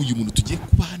 Uyu muntu tugiye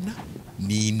kubana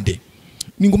ninde?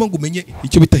 Ni ngombwa ngo umenye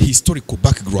icyo bita historical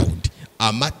background,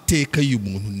 amateka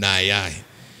y'umuntu nayahe.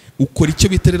 Ukora icyo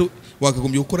bita rero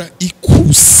wakagombye gukora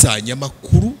ikusanya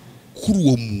makuru kuri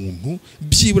uwo muntu,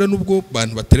 byibura nubwo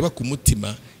bantu batareba ku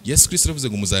mutima. Yesu Kristo yavuze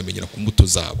ngo muzamenyera ku mbuto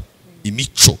zabo,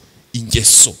 imico,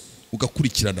 ingeso,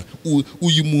 ugakurikirana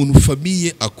uyu muntu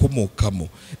famiye akomokamo,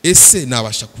 ese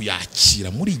nabasha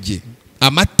kuyakira muri jye,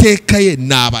 amateka ye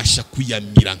nabasha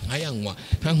kuyamira nkayanywa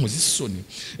nta nkozi isoni.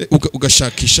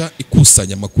 Ugashakisha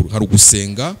ikusanya makuru. Hari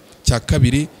ugusenga, cya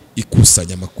kabiri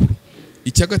ikusanya makuru.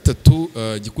 Icya gatatu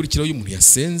gikurikiraho iyo umuntu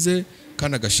yasenze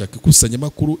kandi agashaka ikusanya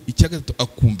makuru, icya gatatu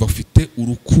akumva afite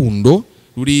urukundo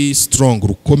ruri strong,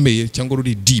 rukomeye cyangwa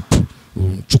ruri deep,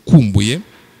 rucukumbuye,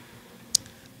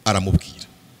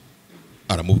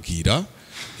 aramubwira.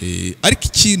 Ariko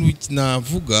ikintu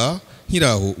navuga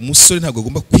nkiraho, umusore ntabwo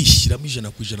agomba kwishyiramo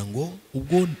 100% ngo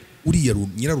ubwo uriya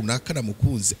nyirarunaka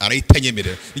namukunze arahita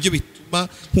anyemerera. Nibyo bituma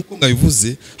nkuko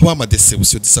ngabivuze haba ama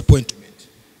deception, disappointment,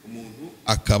 umuntu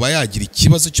akaba yagira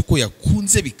ikibazo cyuko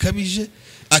yakunze bikabije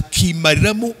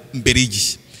akimariramo mbere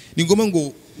y'igihe. Ni ngoma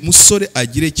ngo umusore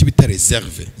agire icyo bita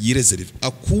reserve, yireserve,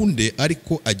 akunde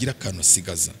ariko agira akantu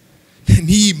asigaza,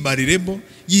 ntiyimariremo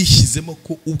yishyizemo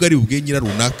ko ubwo ari ubwe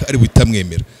nyirarunaka ari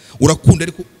butamwemera. Urakunda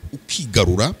ariko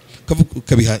ukigarura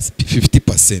ukabiha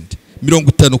 50%,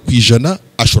 50%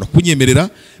 ashobora kunyemerera,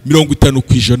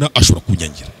 50% ashobora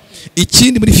kunyangira.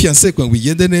 Ikindi muri fiancé kwa ngo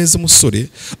bigende neza, umusore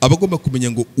abagomba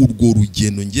kumenya ngo urwo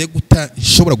rugendo ngiye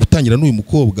shobora gutangira n'uyu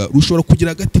mukobwa rushobora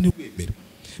kugira hagati n'urwemera.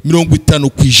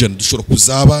 50% dushobora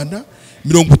kuzabana,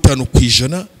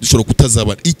 50% dushobora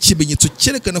kutazabana. Ikimenyetso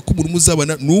cyerekana ko umuntu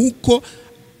muzabana nuko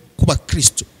kuba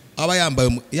Kristo aba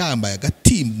yambaye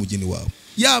agatimba umugeni wawe,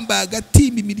 yambaye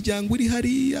agatimba imiryango iri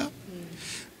hariya,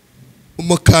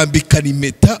 umukambikana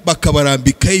impeta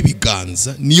bakabarambikaho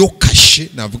ibiganza, niyo kashe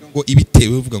navuga ngo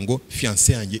ibitewe uvuga ngo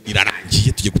fiancé yanjye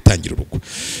irarangiye tugiye gutangira urugo.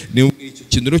 Ni icyo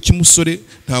kintu rero cy'umusore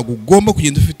ntabwo ugomba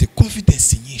kugenda ufite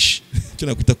confidence nyinshi. Cyo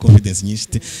nakwita confidence nyinshi,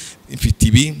 mfite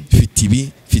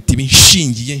ibi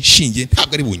nshingiye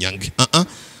ntabwo ari bunyange.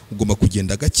 Ugomba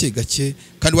kugenda gake gake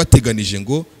kandi wateganije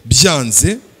ngo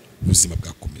byanze ubuzima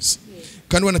bwakomeza,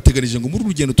 kandi wanateganije ngo muri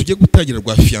urugendo tujye gutangira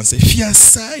rwa fiancé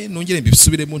nongere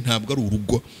mbisubiremo, ntabwo ari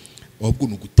urugo ahubwo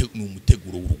ni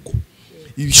umuteguro w'urugo.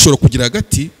 Ibishobora kugira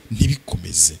hagati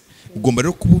ntibikomeze. Ugomba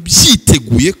rero kuba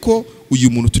byiteguye ko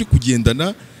uyu muntu turi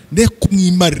kugendana ne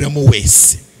kumwimariramo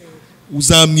wese,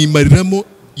 uzamwimariramo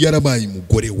yarabaye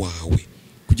umugore wawe,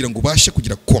 kugira ngo ubashe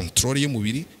kugira control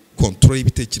y'umubiri, control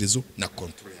y'ibitekerezo na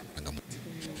control y'amarangamutima.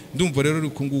 Ndumva rero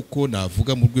uko nguko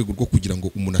navuga mu rwego rwo kugira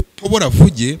ngo umuntu atobora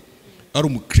avuge ari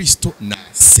umukristo,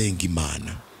 nasenga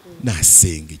Imana,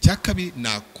 nasenge. Cya kabiri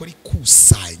nakora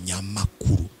ikusanya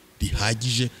makuru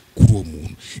rihagije kuri uwo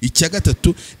muntu. Icya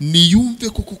gatatu niyumve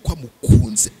koko ko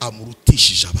amukunze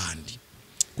amurutishije abandi,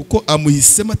 kuko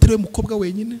amuhisemo atari we mukobwa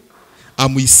wenyine,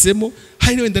 amuhisemo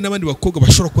hari wenda n'abandi bakobwa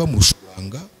bashobora kuba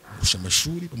murushanga, bamurusha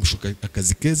amashuri, bamurusha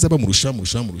akazi keza,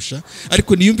 bamurusha,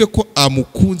 ariko niyumve ko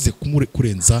amukunze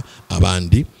kurenza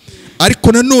abandi.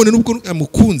 Ariko nanone nubwo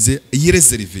amukunze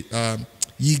yireserve,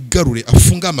 yigarure,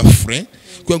 afunga amafre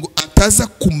kugira ngo ataza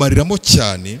kumariramo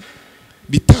cyane,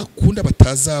 bitakunda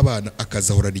batazabana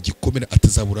akazahorana igikomere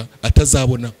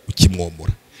atazabona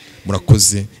ukimwomora.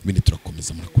 Murakoze, ibindi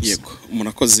turakomeza. Murakoze. Yego,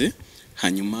 murakoze.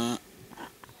 Hanyuma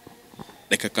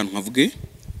reka kantu nkavuge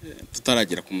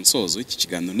tutaragera ku musozo iki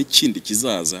kiganiro n'ikindi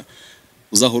kizaza,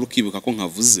 uzahora ukibuka ko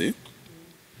nkavuze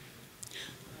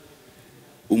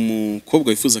umukobwa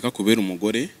wifuza ko kubera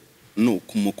umugore no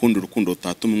kumukunda urukundo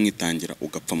utatuma umwitangira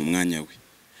ugapfa mu mwanya we,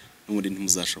 n'ubundi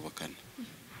ntimuzashobokana.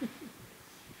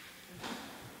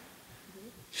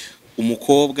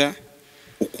 Umukobwa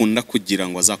ukunda kugira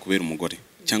ngo azakubera umugore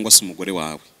cyangwa se umugore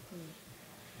wawe,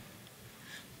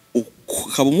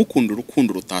 ukaba umukunda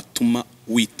urukundo rutatuma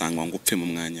witangwa ngo upfe mu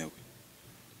mwanya we,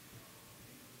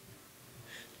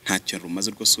 ntacyo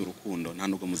rumaze rwose urukundo, nta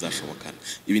nubwo muzashobokana.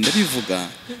 Ibi ndabivuga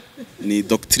ni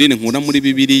doctrine nkura muri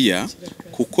Bibiliya,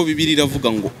 kuko Bibiliya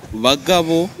iravuga ngo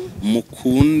bagabo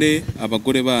mukunde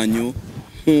abagore banyu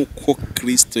nk'uko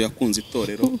Kristo yakunze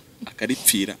itorero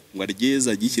akaripfira ngo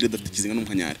aryeza gishyire dafite kizinga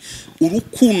n'umukanyari.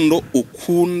 Urukundo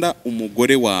ukunda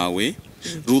umugore wawe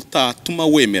rutatuma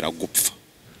wemera gupfa,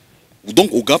 donc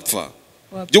ugapfa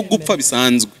byo gupfa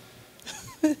bisanzwe,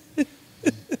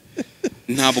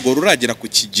 ntabwo ruragera ku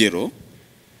kigero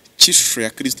cy'ishusho ya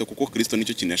Kristo, kuko Kristo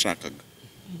nicyo kintu yashakaga.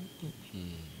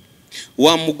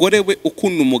 Wa mugore we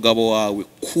ukunda umugabo wawe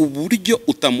ku buryo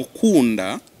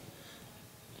utamukunda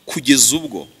kugeza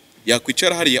ubwo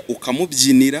yakwicara hariya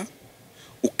ukamubyinira,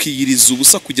 ukiyiriza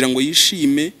ubusa kugira ngo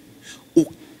yishime,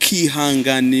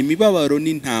 ukihanganira imibabaro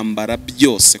n'intambara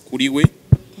byose kuri we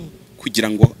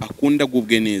kugira ngo akunde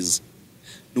agubwe neza.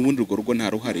 n'ubundi urwo rugo nta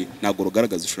ruhari ntabwo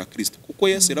rugaragaza ishusho ya Kristo kuko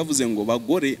Yesu yaravuze ngo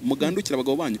bagore mugandukira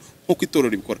abagabo banyu nkuko itorero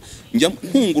ribikora. Njya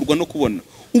nkungurwa no kubona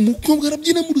umukobwa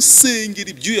arabyina mu rusengero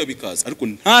ibyuya bikaza ariko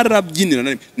ntarabyinira na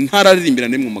rimwe ntararirimbira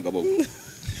na rimwe umugabo we.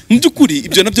 Mu by'ukuri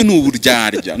ibyo nabyo ni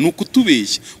uburyarya, ni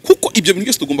ukutubeshya kuko ibyo bintu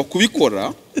byose tugomba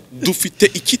kubikora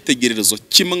dufite icyitegererezo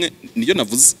kimwe. Niyo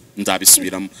navuze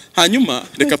nzabisubiramo. Hanyuma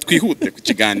reka twihute ku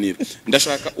kiganiro.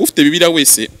 Ndashaka ufite Bibiliya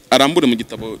wese arambure mu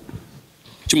gitabo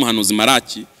cy'umuhanuzi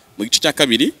Maraki mu gice cya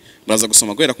 2 baza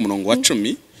gusoma guhera ku murongo wa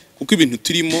 10 kuko ibintu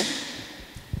turimo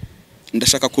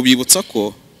ndashaka kubibutsa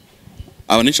ko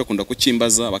abanisha kunda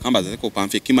kukimbaza bakambaza ko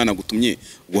pamfike Imana gutumye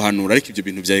guhanura ariko ibyo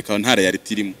bintu byaye ka ntara yari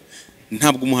tirimo.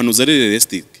 Ntabwo umuhanuzi ari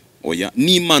realistic, oya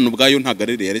ni Imana ubwayo ntabwo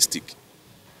ari realistic.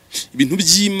 Ibintu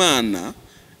by'Imana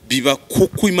biba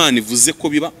kuko Imana ivuze ko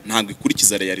biba ntabwo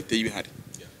ikurikiza realite y'ibihari.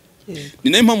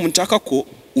 Ni nayo mpamvu nshaka ko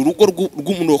urugo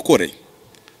rw'umurokore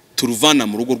turuvana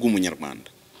mu rugo rw'umunyarwanda.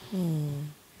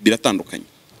 Biratandukanye.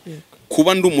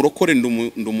 Kuba ndi umurokore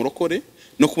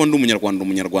no kuba ndi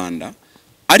umunyarwanda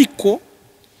ariko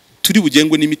turi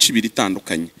bugengwe n'imico ibiri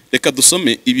itandukanye. Reka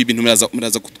dusome ibi bintu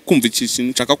muraza kumva ikintu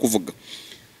nshaka kuvuga.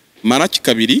 Maraki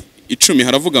 2:10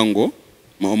 haravuga ngo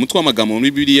umutwe w'amagambo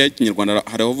muri Bibiliya y'Ikinyarwanda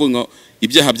haravuga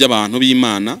ibyaha by'abantu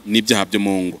b'Imana n'ibyaha byo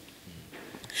mu ngo.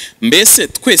 Mbese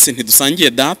twese ntidusangiye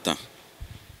data?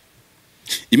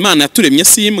 Imana yaturemye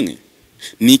si imwe?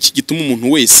 Ni iki gituma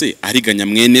umuntu wese ariganya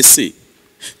mwene se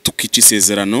tukica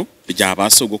isezerano rya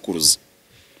basogokuruza?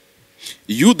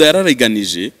 Yuda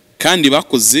yarariganije kandi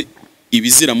bakoze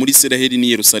ibizira muri Isiraheli ni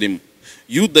Yerusalemu.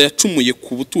 Yuda yacumuye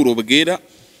ku buturo bwera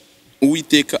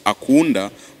Uwiteka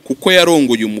akunda kuko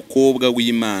yarongoye umukobwa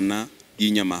w'Imana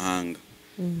y'inyamahanga.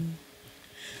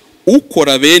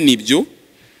 Ukora bene ibyo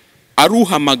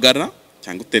aruhamagara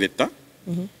cyangwa utereta,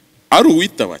 ari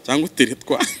uwitaba cyangwa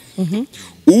uteretwa,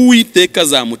 Uwiteka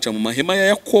azamuca mu mahema ya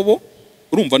Yakobo.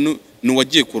 Urumva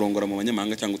n'uwagiye kurongora mu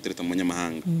banyamahanga cyangwa utereta mu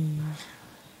banyamahanga.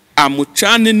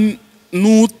 Amucane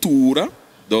n'utura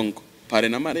donc pare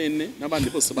na marene n'abandi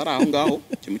bose bari aho ngaho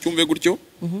cyumve gutyo.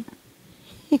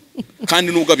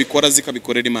 Kandi nubwo abikora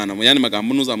zikabikorera Imana mu yandi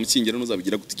magambo nuzamukingira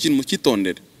nuzabigira gute ikintu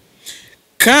mukitondere.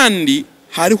 Kandi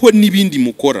hariho nibindi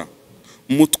mukora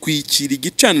mutwikira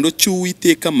igicaniro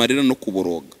cy'Uwiteka amarira no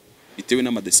kuboroga bitewe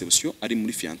n'amadeception ari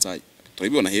muri FIANCAILLE.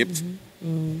 Turabibona hepfo.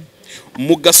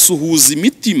 Mugasuhuza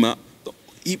imitima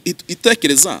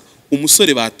itekereza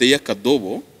umusore bateye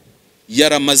akadobo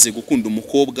yaramaze gukunda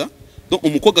umukobwa,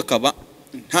 umukobwa akaba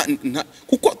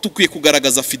kuko tukwiye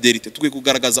kugaragaza fidelite, tukwiye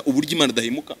kugaragaza uburyo Imana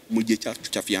dahimuka mu gihe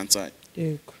cyacu cya FIANCAILLE.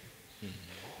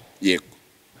 Yego.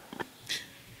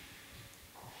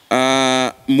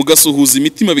 Mugasuhuza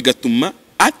imitima bigatuma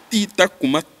atita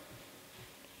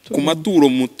ku maturo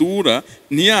mutura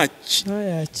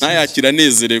ntayakira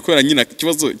nezerewe kubera nyina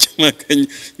ikibazo cy'amakanya.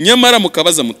 Nyamara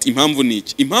mukabaza muti impamvu ni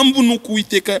iki? Impamvu nuko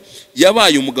Uwiteka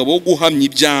yabaye umugabo wo guhamya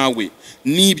ibyawe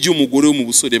n'iby'umugore wo mu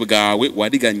busore bwawe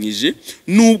wariganyije,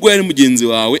 nubwo yari mugenzi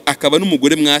wawe akaba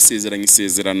n'umugore mwasezeranye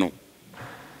isezerano.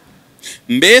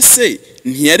 Mbese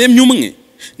ntiyaremye umwe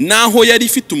naho yari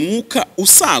ifite umwuka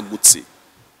usagutse?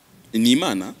 Ni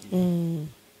Imana.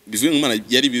 Bivuye Imana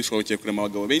yari bishobokeye kurema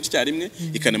abagabo benshi cyarimwe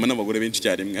ikanema n'abagore benshi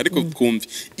cyarimwe. Ariko twumve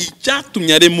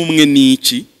icyatumye arema umwe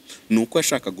n'iki? Nuko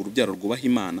yashakaga urubyaro rwubaha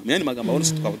Imana. Myani magambo abone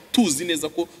twaba tuzi neza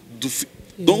ko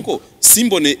donc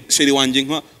simbone sheri wanje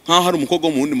nka hari umukobwa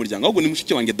wo mu wundi muryango ahubwo ni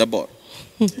mushiki wanjye d'abord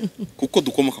kuko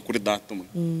dukomoka kuri data umwe.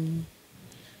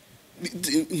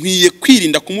 Nkwiye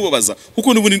kwirinda kumubabaza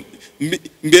kuko n'ubundi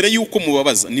mbere yuko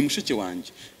mubabaza ni mushiki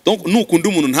wanjye. Donc nukunda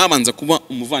umuntu ntabanza kuba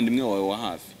umuvandimwe wawe wa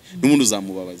hafi n'umuntu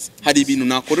uzamubabaza. Hari ibintu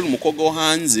nakorera umukobwa wo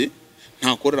hanze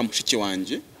ntakorera mushiki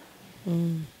wanjye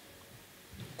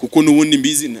kuko n'ubundi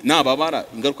mbizi nababara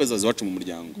ingaruka zaziwacu mu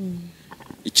muryango.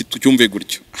 Iki tucyumve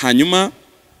gutyo. Hanyuma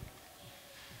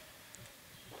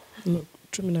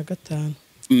 15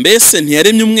 mbese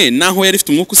ntiyaremye umwe naho yari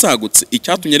ifite umwuka usagutse?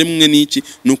 Icyatumye aremye umwe n'iki?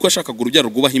 Nuko ashakaga urubyaro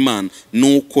rwubaha Imana.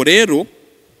 Nuko rero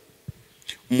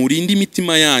murinde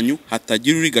imitima yanyu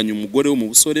hatagira uriganya umugore wo mu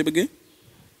busore bwe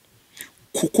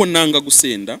kuko nanga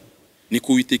gusenda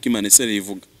niko Uwiteka Imana Isirayeli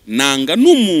ivuga. Nanga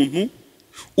n'umuntu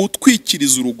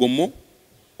utwikiriza urugomo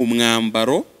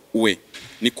umwambaro we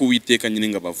niko Uwiteka nyine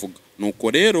ngabavuga.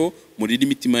 Nuko rero murinde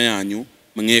imitima yanyu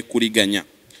mwe kuriganya.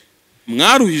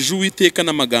 Mwaruhije Uwiteka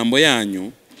n'amagambo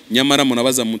yanyu, nyamara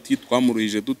munabaza muti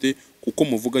twamuruhije dute? Kuko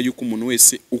muvuga yuko umuntu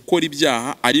wese ukora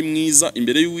ibyaha ari mwiza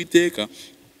imbere y'Uwiteka,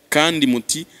 kandi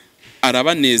muti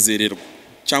arabanezererwa,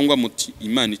 cyangwa muti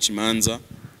Imana ikimanza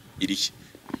irihe.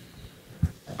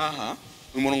 Aha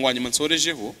umurongo wa nyuma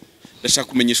nsorejeho ndashaka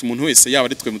kumenyesha umuntu wese yaba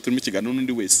ari twe muturimo ikiganiro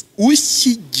n'undi wese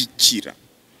ushyigikira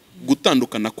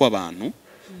gutandukana kw'abantu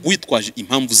witwaje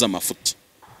impamvu z'amafuti.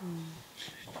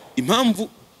 Impamvu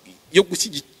yo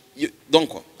donc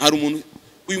hari umuntu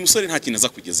uyu musore nta kintu aza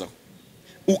kugezaho,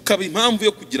 ukaba impamvu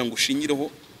yo kugira ngo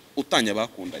ushingireho utanya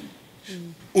bakundanye.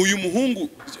 Uyu muhungu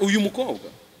uyu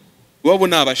mukobwa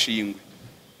wabona abashingwe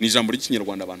ni ijambo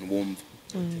ry'ikinyarwanda abantu bumva.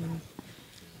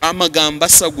 Amagambo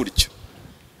asa gutyo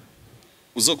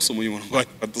uzo gusoma uyu muntu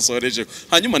badusoreje.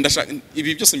 Hanyuma ndashaka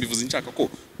ibi byose mbivuze nshaka ko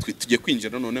tugiye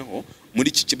kwinjira noneho muri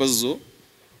iki kibazo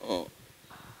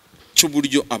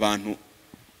cy'uburyo abantu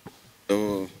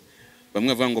bamwe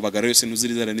bavuga ngo bagara yose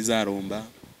ntuzirizara n'izaromba.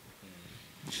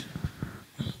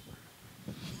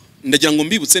 Ndagira ngo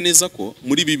mbibutse neza ko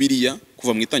muri Bibiliya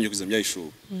kuva mu itangiriro kugeza mu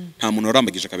byahishuro nta muntu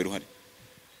warambagije kabiri uhari.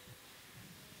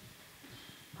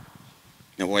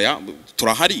 Naboya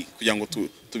turahari kugira ngo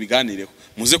tubiganireho.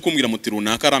 Muze kumbwira muti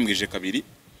runaka arambagije kabiri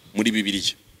muri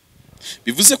Bibiliya.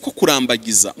 Bivuze ko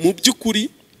kurambagiza mu by'ukuri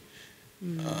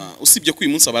usibye ko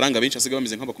uyu munsi abaranga benshi asigaye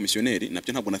bameze nk'abakomisiyoneri,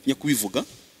 nabyo ntabwo natinya kubivuga.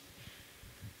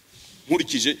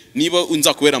 Nkurikije niba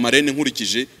unzakubera amarene,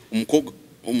 nkurikije umukobwa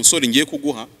umusore ngiye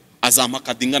kuguha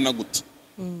azampakada ingana gute,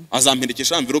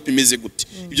 azamperekesha envelope imeze gute.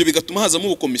 Ibyo bigatuma hazamo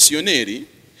ubukomisiyoneri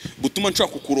butuma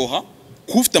nshaka kukuroha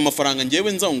kufite amafaranga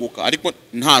ngewe nzanguka ariko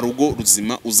nta rugo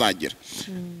ruzima uzagera.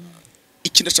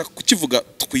 Iki ndashaka kukivuga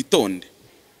twitonde.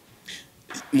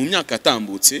 Mu myaka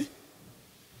yatambutse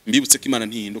mbibutse ko Imana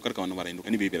ntihinduka ariko abantu barahinduka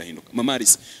n'ibihe birahinduka. Mama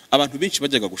Arisa, abantu benshi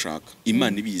bajyaga gushaka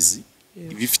Imana ibizi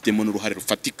ibifitemo n'uruhare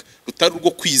rufatika rutari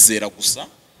rwo kwizera gusa,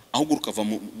 ahubwo rukava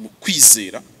mu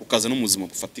kwizera ukaza no mu buzima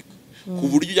bufatika, ku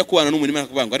buryo ujya kubana n'umuntu Imana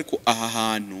akavuga ngo ariko aha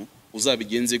hantu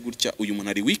uzabigenze gutya, uyu muntu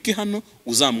ari wiki hano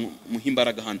uzamuha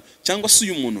imbaraga hano, cyangwa se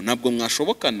uyu muntu ntabwo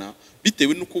mwashobokana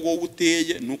bitewe n'uko wowe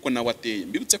uteye n'uko nawe ateye.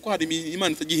 Mbibutse ko hari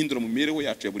Imana itagihindura mu mibereho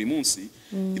yacu ya buri munsi,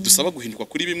 idusaba guhinduka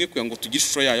kuri bimwe kugira ngo tugire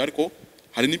ishusho yayo, ariko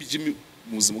hari n'ibyo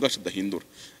mu buzima bwacu budahindura.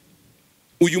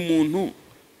 Uyu muntu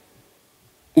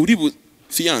uri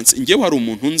fiance, ngewe hari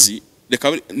umuntu nzi,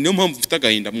 reka niyo mpamvu mfite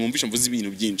agahinda mwumvisha mvuze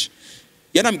ibintu byinshi.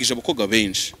 Yarambwije abakobwa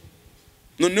benshi,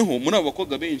 noneho muri abo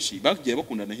bakobwa benshi bagiye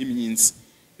bakundana imyinsi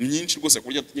myinshi rwose ku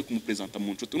buryo atinye kumupresenta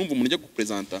mu nshuti. Urumva umuntu ujya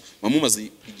gupresenta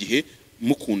bamumaze igihe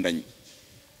mukundanye,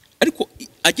 ariko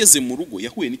ageze mu rugo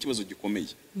yahuye n'ikibazo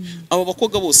gikomeye. Abo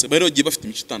bakobwa bose bari bagiye bafite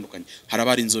imico itandukanye. Hari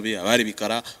abari inzobe, abari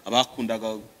bikara,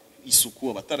 abakundaga isuku,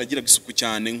 abataragiraga isuku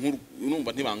cyane,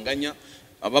 urumva ntibanganya,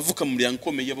 abavuka mu miryango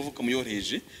ikomeye, abavuka mu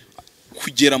yoroheje.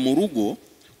 Kugera mu rugo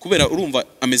kubera urumva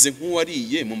ameze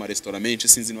nk'uwariye mu maresitora menshi,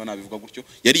 sinzi niba nabivuga gutyo,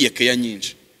 yariye keya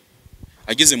nyinshi.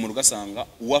 Ageze mu rugo asanga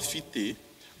uwo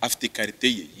afite karite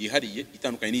ye yihariye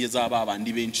itandukanye n'iyo zaba abandi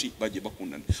benshi bagiye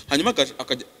bakundana. Hanyuma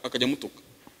akajya mutuka,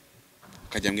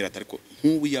 akajya ambwira ati ariko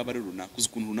nk'ubu yaba ari runaka, uzi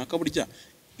ukuntu runaka burya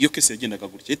iyo kese yagendaga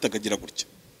gutya yitagagira gutya.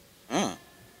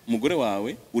 Umugore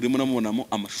wawe urimo namubonamo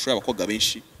amashusho y'abakobwa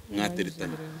benshi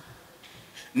mwateretanye.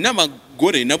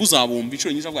 N'abagore nabo uzabumva inshuro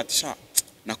nyinshi avuga ati sha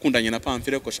nakundanye na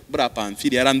Pamphile, ko bra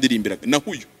Pamphile yarandirimbiraga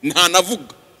nahuyo nta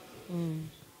navuga.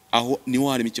 Aho niho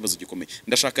harimo ikibazo gikomeye.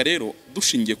 Ndashaka rero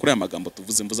dushingiye kuri aya magambo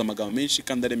tuvuze, mvuze amagambo menshi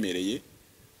kandi aremereye,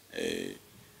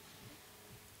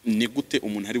 ni gute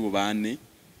umuntu ari bubane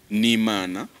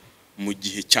n'Imana mu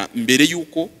gihe cya mbere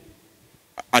yuko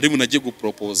ari bunajye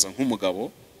gupropoza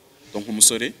nk'umugabo donc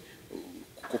umusore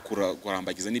kuko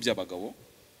kurambagiza n'iby'abagabo.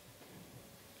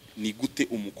 Ni gute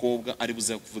umukobwa ari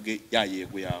buze kuvuge ya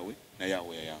yego yawe na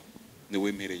yawe yawe ni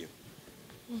wemereyeho.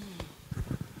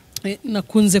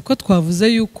 Nakunze ko twavuze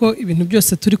yuko ibintu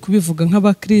byose turi kubivuga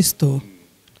nk'abakristo,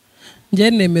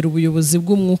 njye nemera ubuyobozi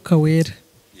bw'umwuka wera.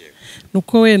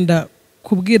 Nuko wenda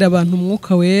kubwira abantu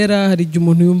umwuka wera, hari igihe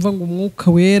umuntu yumva ngo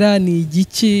umwuka wera ni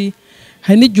igiki.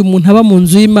 Hari n'igihe umuntu aba mu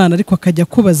nzu y'Imana ariko akajya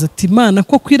kubaza ati Imana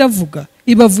ko kwiravuga,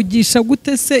 ibavugisha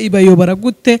gute se, ibayobora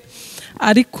gute?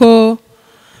 Ariko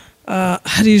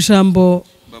hari ijambo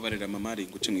babarira mama ari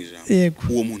nguce mu ijambo. Yego.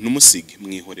 Uwo muntu umusige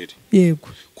mwihorere. Yego.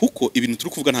 Kuko ibintu turi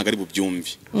kuvuga ntago ari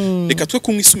bubyumvi. Reka twe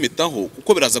kumwisumetaho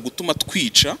kuko biraza gutuma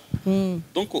twica.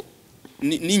 Donc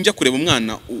ninjya kureba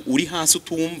umwana uri hasi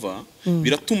utumva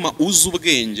biratuma uza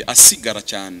ubwenge asigara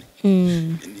cyane.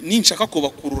 Ninshaka ko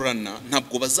bakururana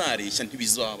ntabwo bazareshya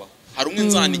ntibizaba. Hari umwe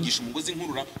nzanigisha umugozi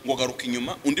nkurura ngo garuka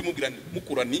inyuma, undi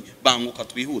mukurani banguka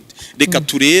twihute. Reka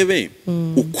turebe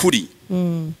ukuri.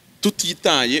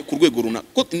 Tutitaye ku rwego runaka.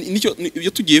 Nicyo iyo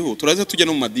tugiyeho turaza tujya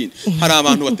no mu madini. Hari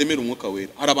abantu batemera umwuka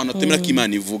wera, hari abantu batemera ko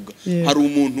Imana ivuga. Hari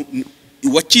umuntu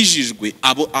wakijijwe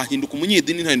abo ahinduka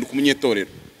umunyedini ntahinduka umunyetorero.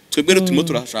 Twebwe rero turimo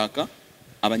turashaka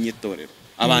abanyetorero.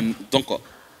 Abantu donc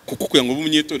kuko kugira ngo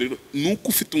umunyetorero nuko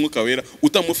ufite umwuka wera,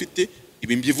 utamufite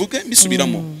ibi mbivuga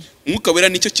mbisubiramo. Umwuka wera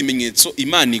nicyo kimenyetso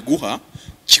Imana iguha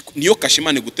niyo kashe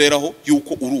Imana iguteraho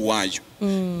yuko uri uwayo,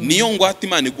 niyo ngwate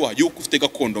Imana iguha yuko ufite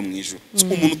gakondo mu ijuru.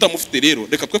 Umuntu utamufite rero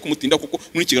reka twe kumutinda kuko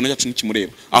muri kiganiro cyacu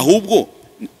nikimureba, ahubwo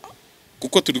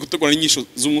kuko turi gutegura inyisho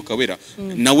z'umwuka wera,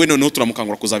 nawe noneho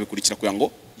turamukangura kuzabikurikira kugira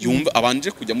ngo yumve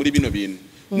abanje kujya muri bino bintu.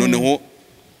 Noneho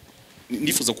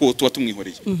nifuza ko tuba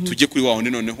tumwihoreye tujye kuri waho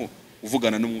noneho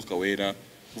uvugana n'umwuka wera,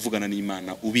 uvugana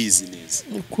n'Imana, ubizi neza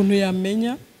ukuntu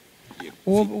yamenya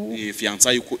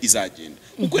fiancaille uko izagenda.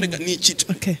 Uko rega ni iki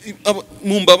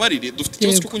mumbabarire dufite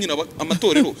ikibazo cyo kunyina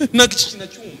amatorero nagikina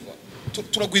cyumva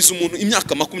turagwiza umuntu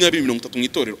imyaka 20-30 mu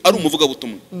itorero ari umuvuga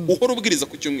butumwa uhora ubwiriza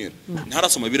ku cyumweru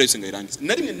ntarasoma bibiri yose ngayirangiza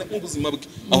na rimwe mu buzima bwe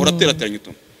ahora aterateranya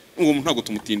utuntu ngo ntago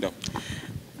tumutindaho.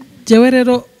 Jewe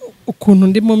rero ukuntu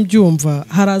ndimo mbyumva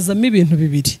harazamo ibintu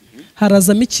bibiri,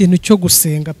 harazamo ikintu cyo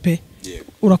gusenga pe.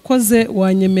 Urakoze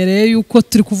wanyemereye yuko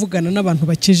turi kuvugana n'abantu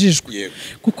bakijijwe,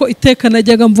 kuko iteka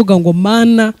najyaga mvuga ngo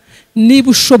Mana niba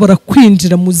ushobora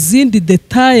kwinjira mu zindi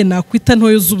detaye nakwita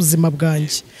ntoyo z'ubuzima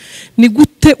bwanjye, ni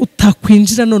gute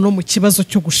utakwinjira none mu kibazo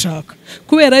cyo gushaka?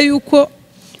 Kubera yuko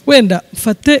wenda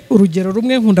mfate urugero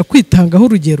rumwe, nkunda kwitangaho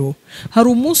urugero. Hari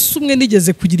umunsi umwe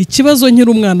nigeze kugira ikibazo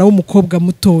nkiri umwana w'umukobwa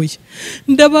mutoya,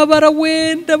 ndababara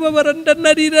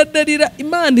ndanarira,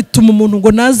 Imana ituma umuntu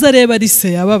ngo naza areba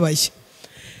Lise yababaye,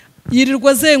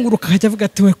 yirirwa azenguruka akajya avuga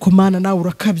ati we komana nawe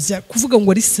urakabya kuvuga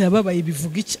ngo Lise yababaye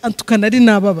bivuga iki? Antukana ari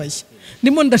nababaye,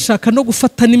 ndimo ndashaka no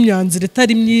gufata n'imyanzuro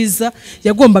itari myiza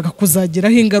yagombaga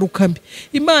kuzagiraho ingaruka mbi.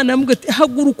 Imana yambwiye ati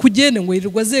haguruka ugende, ngo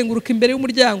yirirwa azenguruka imbere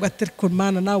y'umuryango ati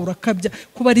komana nawe urakabya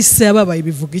kuba Lise yababaye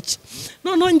bivuga iki?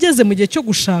 Noneho ngeze mu gihe cyo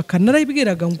gushaka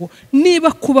narayibwiraga ngo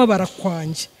niba kubabara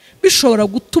kwanjye bishobora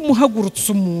gutuma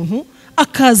uhagurutsa umuntu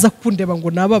akaza kundeba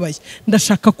ngo nababaye,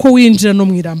 ndashaka ko winjira no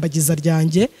mwirambagiza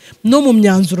ryanjye no mu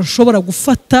myanzuro nshobora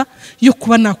gufata yo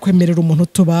kuba nakwemerera umuntu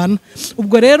tubana.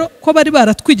 Ubwo rero ko bari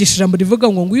baratwigishije ijambo rivuga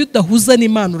ngo iyo udahuza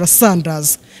n'Imana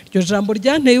urasandaza, iryo jambo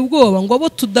ryanteye ubwoba ngo abo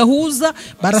tudahuza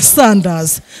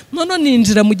barasandaza. None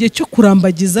ninjira mu gihe cyo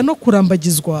kurambagiza no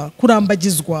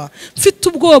kurambagizwa mfite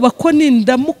ubwoba ko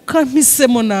nindamuka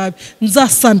mpisemo nabi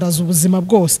nzasandaza ubuzima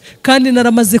bwose, kandi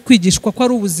naramaze kwigishwa ko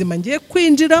ari ubuzima ngiye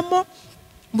kwinjiramo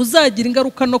buzagira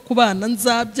ingaruka no ku bana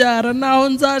nzabyara naho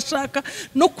nzashaka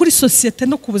no kuri societe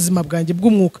no ku buzima bwanjye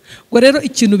bw'umwuka. Ngo rero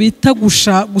ikintu bita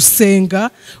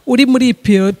gusenga uri muri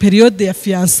periode ya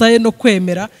fiancaille no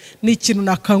kwemera ni ikintu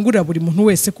nakangurira buri muntu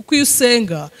wese, kuko iyo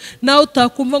usenga nawe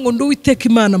utakumva ngo nduwiteka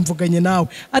Imana mvuganye nawe,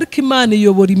 ariko Imana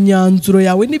iyobora imyanzuro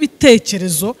yawe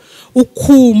n'ibitekerezo,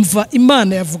 ukumva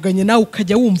Imana yavuganye nawe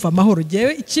ukajya wumva amahoro.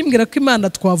 Jewe ikimbwira ko Imana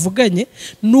twavuganye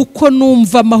nuko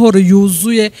numva amahoro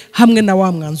yuzuye hamwe na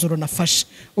wa mwanzuro nafashe.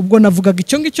 Ubwo navugaga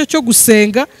icyo ngicyo cyo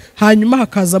gusenga, hanyuma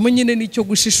hakazamo nyine n'icyo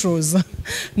gushishoza.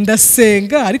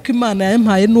 Ndasenga ariko Imana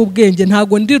yampaye n'ubwenge,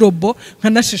 ntago ndi robo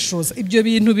nkanashishoza. Ibyo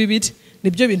bintu bibiri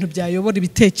nibyo bintu byayobora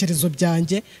ibitekerezo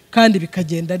byanjye kandi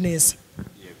bikagenda neza.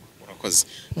 Urakoze.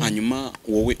 Hanyuma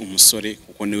wowe umusore,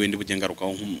 kuko niwe ndi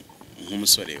bugengarukaho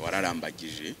nk'umusore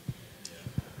wararambagije,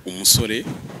 umusore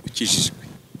ukijijwe.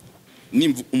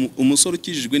 Nimva umusore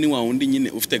ukijijwe ni wa wundi nyine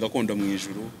ufite gakondo mu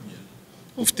ijuru,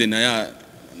 ufite na ya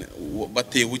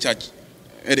bateho cyaki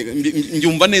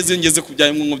njyumva neza ngeze ku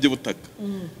byangombwa by'ubutaka.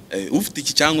 Ufite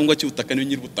iki cyangombwa cy'ubutaka niwe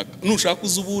nyiri ubutaka, nushaka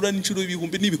uzubura n'inshuro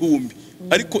ibihumbi n'ibihumbi,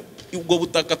 ariko ubwo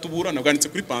butaka tuburana bwanditse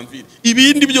kuri pamvire,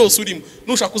 ibindi byose urimo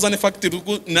nushaka uzane facture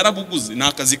narabuguze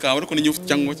nakazi kawe, ariko ninjye ufite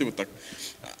cyangombwa cy'ubutaka.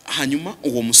 Hanyuma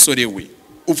uwo musore we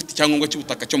ufite cyangombwa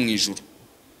cy'ubutaka cyo mu ijuru,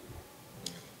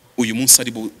 uyu munsi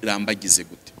ari burambagize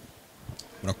gute?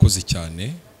 Murakoze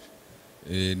cyane.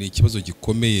 Ni ikibazo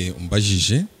gikomeye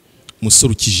umbajije.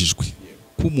 Umusore ukijijwe,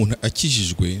 ko umuntu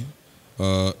akijijwe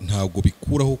ntabwo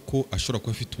bikuraho ko ashobora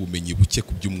kuba afite ubumenyi buke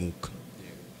ku by'umwuka,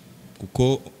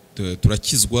 kuko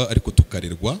turakizwa ariko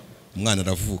tukarerwa, umwana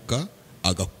aravuka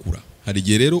agakura. Hari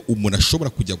igihe rero umuntu ashobora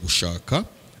kujya gushaka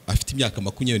afite imyaka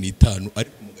 25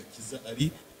 ariko mu gakiza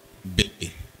ari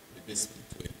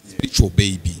spiritual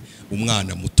baby,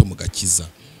 umwana muto mu gakiza.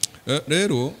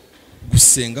 Rero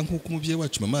gusenga nk'uko umubyeyi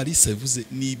wacu mama Lise yavuze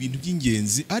ni ibintu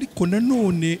by'ingenzi, ariko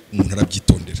nanone umuntu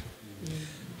arabyitondera.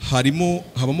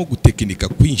 Habamo gutekinika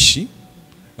kwinshi.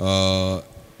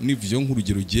 Nivyo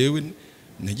nk'urugero jewe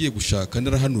nagiye gushaka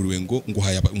narahanuriwe ngo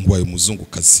nguhaye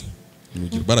umuzungukazi,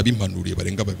 urugero barabimpanuriye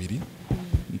barenga 2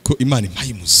 ko Imana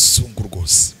impaye umuzungu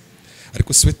rwose,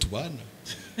 ariko siwe tubana.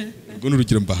 Ubwo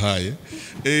n'urugero mbahaye.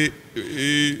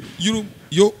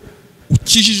 Yo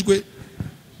ukijijwe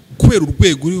kubera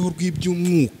urwego uriho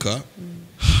rw'iby'umwuka,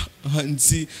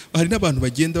 hari n'abantu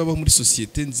bagenda baba muri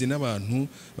societe, nzi n'abantu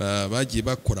bagiye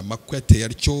bakora amakwe ateye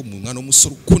atyo, umwana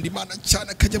w'umusore ukunda Imana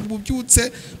cyane akajya mu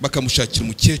bubyutse bakamushakira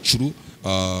umukecuru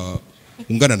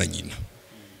ungana na nyina.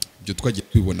 ibyo twagiye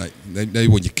tubibona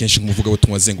nabibonye kenshi nk'umuvuga abo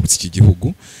tumwazengurutse iki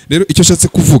gihugu. Rero icyo nshatse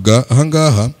kuvuga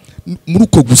ahangaha muri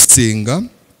uko gusenga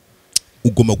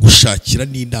ugomba gushakira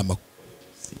n'inama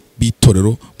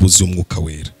b'itorero buzuye umwuka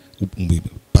wera.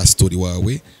 Pastori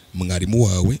wawe, mwarimu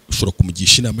wawe ushobora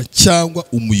kumugisha inama, cyangwa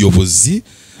umuyobozi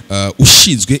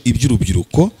ushinzwe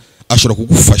iby'urubyiruko ashobora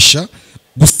kugufasha.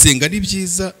 Gusenga ni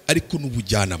byiza, ariko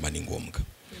n'ubujyanama ni ngombwa,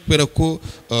 kubera ko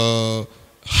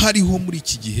hariho muri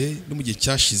iki gihe no mu gihe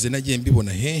cyashize nagiye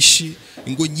mbibona henshi,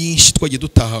 ingo nyinshi twagiye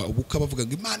dutaha ubuka bavuga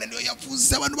ngo Imana niyo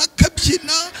yavuze, abantu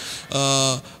bakabyina,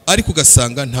 ariko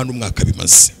ugasanga nta n'umwaka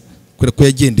bimaze, kubera ko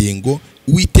yagendeye ngo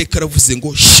Uwiteka aravuze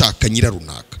ngo shaka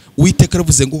nyirarunaka, Uwiteka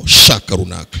aravuze ngo shaka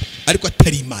runaka, ariko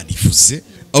atari Imana ivuze,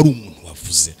 ari umuntu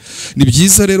wavuze. Ni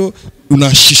byiza rero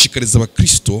unashishikariza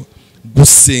abakristo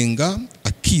gusenga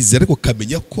akizera, ariko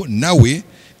kamenya ko nawe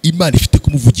Imana ifite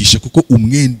kumuvugisha, kuko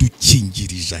umwenda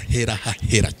ukingirije ahera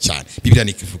hahera cyane. Bibiliya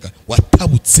nikivuga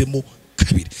watabutsemo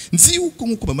kabiri. Nzi yuko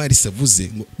nkuko mama Yarisa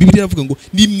avuze ngo Bibiliya iravuga ngo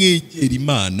nimwegera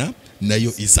Imana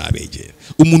nayo izabegera.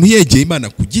 Umuntu yegeye Imana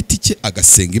ku giti cye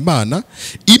agasenga Imana,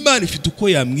 Imana ifite uko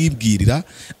yamwibwirira.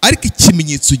 Ariko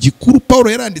ikimenyetso gikuru Paulo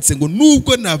yaranditse ngo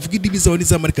nubwo navuga indimi zawe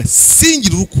n'izamarika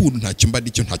singira urukundo ntacyo mba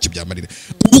nicyo ntacyo byamarira.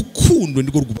 Urukundo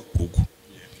nirwo rwubaka urugo.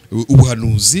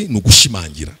 Ubuhanuzi ni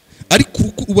ugushimangira, ariko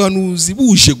ubuhanuzi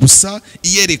buje gusa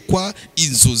iyerekwa,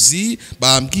 inzozi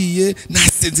bambwiye,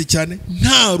 nasenze cyane,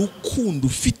 nta rukundo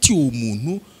ufitiye uwo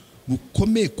muntu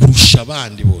rukomeye kurusha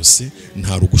abandi bose,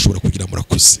 nta rugo ushobora kugira.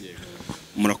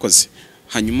 Murakoze.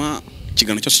 Hanyuma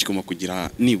ikiganiro cyacu kigomba kugira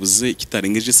nibuze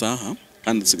kitarengeje isaha,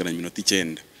 kandi dusigaranye iminota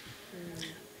 9.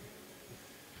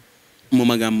 Mu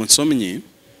magambo nsomye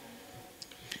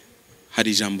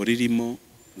hari ijambo ririmo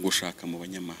gushaka mu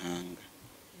banyamahanga,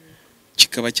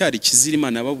 kikaba cyari kizira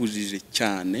Imana yababujije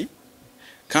cyane,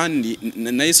 kandi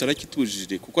na Yesu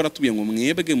arakitujije, kuko aratubwiye ngo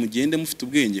mwebwe mugende mufite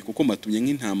ubwenge, kuko mbatumye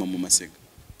nk'intama mu masega.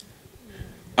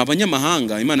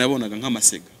 Abanyamahanga Imana yabonaga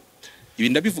nk'amasega. Ibi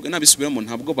ndabivuga nabisubiramo,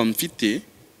 ntabwo bamfite.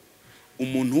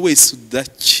 Umuntu wese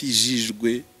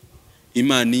udakijijwe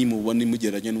Imana imubona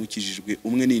imugeranya n'ukijijwe,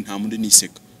 umwe ni intama undi ni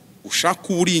isega.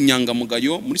 Ushaka uri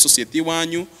inyangamugayo muri society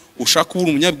iwanyu, ushaka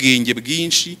uri umunyabwenge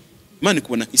bwinshi, Imana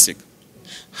ikubona nk'isega.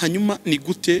 Hanyuma ni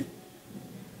gute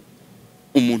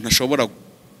umuntu ashobora,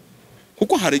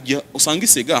 kuko hari igihe usanga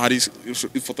isega, hari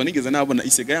ifoto nigeze nabona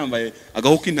isega yambaye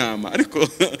agahu k'intama, ariko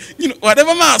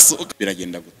wareba amaso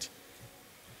biragenda gute?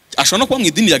 Ashobora no kuba mu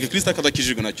idini ya Kristo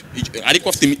akadakijijwe nacyo, ariko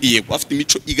afite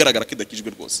imico igaragara ko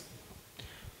idakijijwe rwose.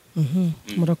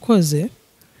 Murakoze.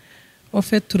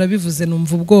 Ofete turabivuze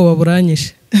numva ubwoba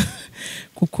buranyishe,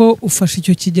 kuko ufashe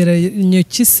icyo kigereranyo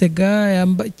cy'isega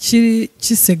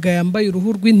yambaye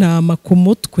uruhu rw'intama ku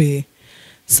mutwe,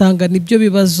 sanga nibyo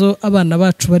bibazo abana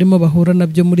bacu barimo bahura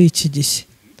nabyo muri iki gihe.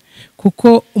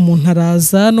 Kuko umuntu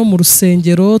araza no mu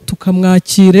rusengero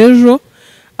tukamwakira ejo,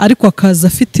 ariko akaza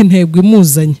afite intego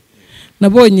imuzanye.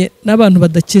 Nabonye n'abantu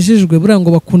badakijijwe buriya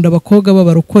ngo bakunda abakobwa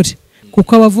b'abarokore,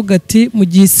 kuko abavuga ati mu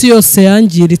gihe isi yose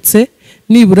yangiritse,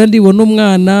 nibura ndibona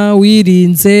umwana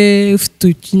wirinze, ufite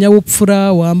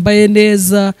ikinyabupfura, wambaye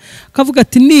neza, akavuga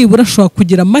ati nibura ashobora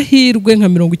kugira amahirwe nka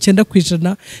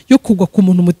 90% yo kugwa ku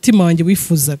muntu umutima wanjye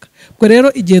wifuzaga. Ubwo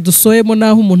rero igihe dusoyemo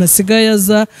naho umuntu asigaye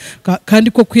aza,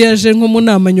 kandi ko kuyaje nko mu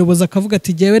nama nyoboza akavuga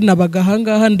ati jewe nabaga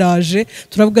ahangaha ndaje,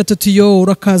 turavuga ati yo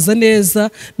urakaza neza,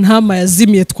 ntama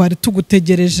yazimiye twari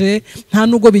tugutegereje, nta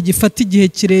nubwo bigifata igihe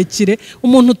kirekire,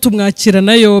 umuntu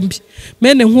tumwakirana yombi.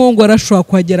 Mene nk'uwo arashobora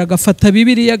kuhagera agafata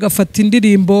Bibiliya, agafata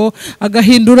indirimbo,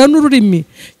 agahindura n'ururimi.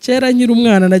 Kera nkiri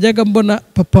umwana najyaga mbona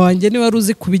papa wanjye ni wari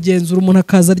uzi kubigenzura, umuntu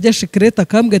akaza arya shikarete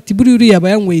akambwira ati buri uriya aba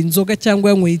yanyweye inzoga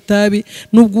cyangwa yanyweye itabi,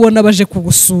 nubwo ubona baje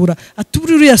kugusura, ati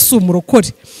buri uriya si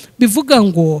umurokore. Bivuga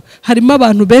ngo harimo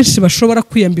abantu benshi bashobora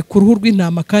kwiyambika uruhu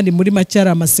rw'intama, kandi muri make ari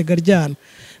amasega aryana.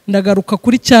 Ndagaruka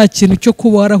kuri cya kintu cyo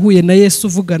kuba warahuye na Yesu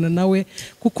uvugana nawe,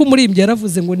 kuko muri ibyo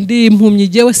yaravuze ngo ndi impumyi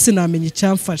jyewe sinamenye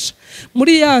icyamfasha.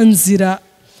 Muri ya nzira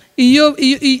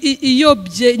iyo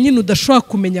bye nyine udashobora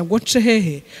kumenya ngo nce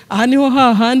hehe, aha niho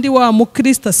hahandi wa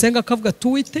mukristo asenga akavuga ati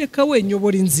Uwiteka we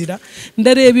nyobora inzira,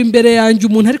 ndareba imbere yanjye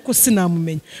umuntu ariko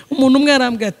sinamumenya. Umuntu umwe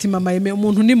yarambwiye ati mama yeme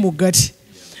umuntu ni mugari,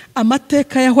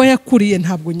 amateka yaho yakuriye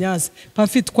ntabwo nyaza.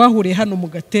 Pafi twahuriye hano mu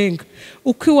Gatenga,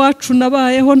 uko iwacu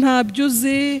nabayeho ntabyo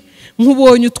uzi,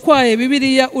 nkubonye utwaye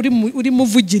Bibiliya uri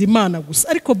muvugira Imana gusa,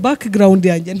 ariko background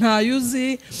yanjye ntayo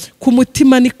uzi, ku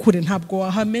mutima ni kure ntabwo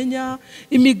wahamenya.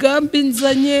 Imigambi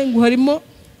nzanye ngo harimo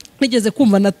nigeze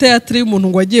kumva na teatire y'umuntu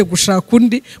ngo agiye gushaka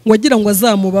undi ngo agira ngo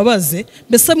azamubabaze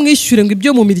mbese amwishyure ngo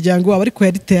ibyo mu miryango wabo, ariko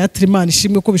yari teatire, Imana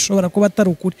ishimwe ko bishobora kuba atari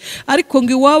ukuri, ariko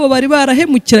ngo iwabo bari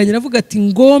barahemukiranye, aravuga ati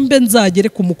ngombe nzagere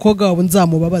ku mukobwa wabo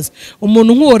nzamubabaze.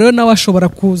 Umuntu nk'uwo rero nawe ashobora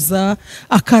kuza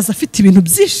akaza afite ibintu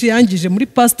byinshi yangije muri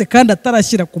paste kandi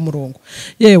atarashyira ku murongo.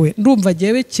 Yewe ndumva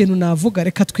jewe ikintu navuga,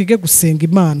 reka twige gusenga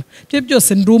Imana. Byo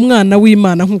byose ndi umwana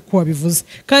w'Imana nk'uko wabivuze,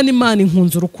 kandi Imana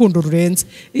inkunze urukundo rurenze.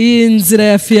 Iyi nzira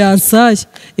ya FIANCAILLE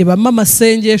ibamo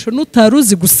amasengesho,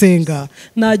 n'utaruzi gusenga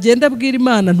nagenda abwira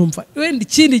Imana ntumva wenda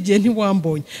ikindi gihe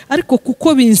ntiwambonye, ariko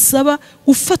kuko binsaba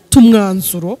ufata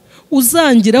umwanzuro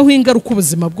uzangiraho ingaruka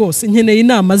ubuzima bwose, nkeneye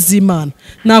inama z'Imana.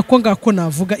 Nako ngako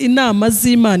navuga, inama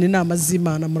z'Imana, inama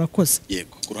z'Imana. Murakoze.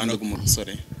 Yego, ku ruhande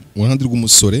rw'umusore, uruhande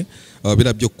rw'umusore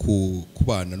bira byo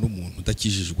kubana n'umuntu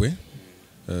udakijijwe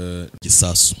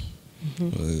gisasu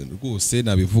rwose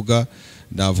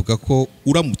navuga ko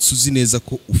uramutse uzi neza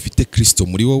ko ufite Kristo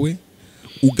muri wowe,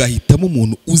 ugahitamo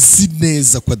umuntu uzi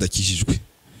neza ko adakijijwe,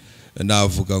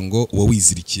 navuga ngo uba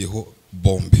wizirikiyeho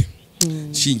bombe.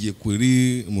 Shingiye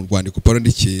kuri mu rwandiko Pawulo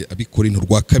yandikiye Abikorinto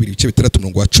rwa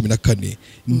 2:6-14,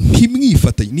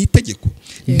 ntimwifatanye n'itegeko,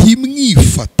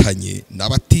 ntimwifatanye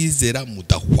n'abatizera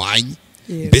mudahwanye,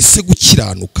 mbese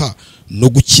gukiranuka no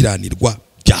gukiranirwa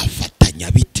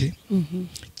byafatanya bite?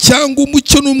 Cyangwa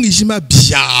umucyo n'umwijima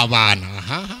byabana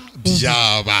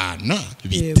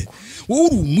bite? Wowe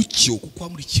uri umucyo kuko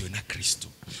wamurikiwe na Kristo,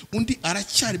 undi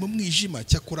aracyari mu mwijima,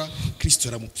 cyakora Kristo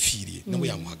yaramupfiriye nawe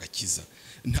yamuha agakiza.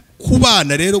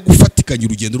 Kubana rero gufatikanya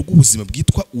urugendo rw'ubuzima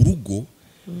bwitwa urugo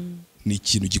ni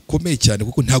ikintu gikomeye cyane,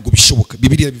 kuko ntago bishoboka.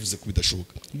 Bibiliya bivuze ko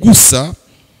bidashoboka. Gusa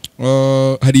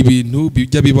hari ibintu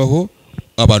bijya bibaho,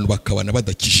 abantu bakabana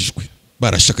badakijijwe,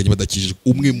 barashakanye badakijijwe,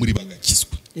 umwe muri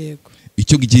bagakizwa. Yego.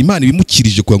 Icyo gihe Imana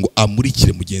ibimukirije kugira ngo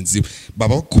amurikire mugenzi we,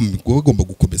 baba bagomba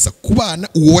gukomeza kubana.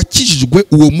 Uwo wakijijwe,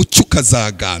 uwo mucyo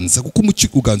ukazaganza, kuko umucyo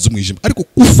uganza umwijima. Ariko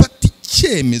ufata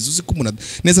icyemezo uzi ko umuntu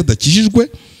neza adakijijwe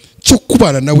cyo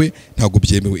kubana nawe ntago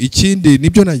byemewe. Ikindi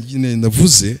nibyo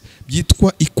navuze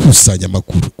byitwa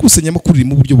ikusanyamakuru. Ikusanyamakuru riri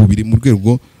mu buryo bubiri mu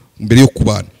rwego mbere yo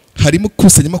kubana. Harimo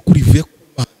ikusanyamakuru ivuye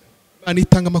Imana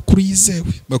itanga amakuru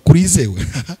yizewe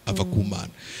ava ku Mana.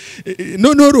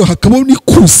 Noneho hakabaho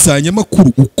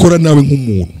n'ikusanyamakuru ukora nawe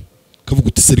nk'umuntu, kavuga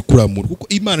uti se kuri muntu, kuko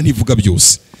Imana ntivuga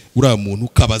byose. Uriya muntu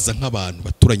ukabaza nk'abantu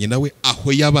baturanye nawe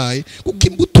aho yabaye, kuko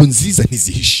imbuto nziza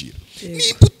ntizihishira.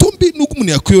 N'imbuto mbi nuko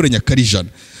umuntu yakwiyoranya akarijana.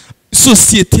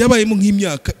 Sosiyete yabayemo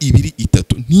nk'imyaka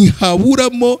 2-3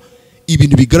 ntihaburamo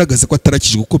ibintu bigaragaza ko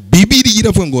atarakijwe, kuko Bibiliya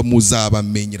iravuga ngo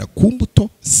muzabamenyera ku mbuto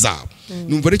zabo.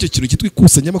 Numva aricyo kintu cyitwa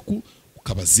ikusanyamakuru,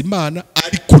 ukabaza Imana,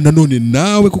 ariko nanone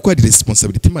nawe kuko hari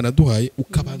responsibility Imana aduhaye,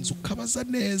 ukabanza ukabaza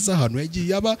neza ahantu yagiye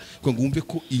yaba, kugira ngo wumve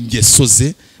ko ingeso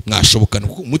ze mwashobokana,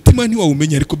 kuko umutima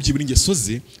ntiwawumenya, ariko byibura ingeso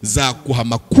ze zakuha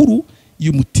amakuru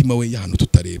y'umutima we y'ahantu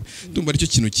tutareba. Ndumva aricyo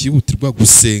kintu cyihutirwa,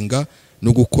 gusenga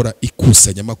no gukora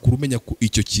ikusanyamakuru, umenya ko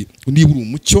icyo niba uri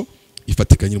umucyo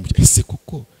ifatikanye n'umucyo. Ese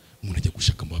koko umuntu ajya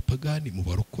gushaka mu bapagani, mu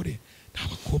barokore, nta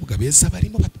bakobwa beza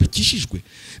barimo bakishijwe,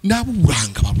 nabo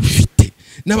uranga babufite,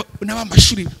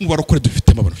 n'abamashuri mu barokore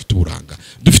dufitemo abantu bafite uburanga,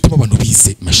 dufitemo abantu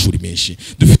bize amashuri menshi,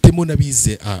 dufitemo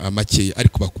n'abize amakeya,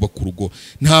 ariko bakuba ku rugo.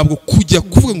 Ntabwo kujya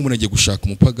kuvuga ngo umuntu agiye gushaka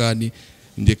umupagani,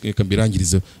 ndeka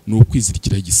mbirangirize, ni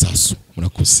ukwizirikiraho igisasu.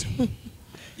 Murakoze.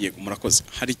 Yego, murakoze.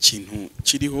 Hari ikintu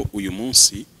kiriho uyu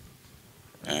munsi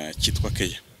cyitwa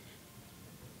keya.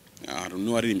 Hari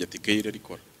n'uwaririmbye ati keya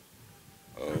irarikora.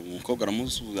 Umukobwa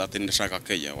aramusubiza ati ndashaka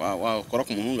keya, wakora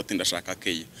ku muhungu ati ndashaka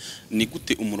keya. Ni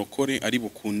gute umurokore ari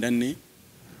bukundane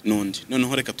n'undi?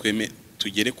 Noneho reka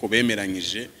tugere ko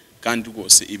bemeranyije, kandi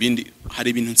rwose ibindi hari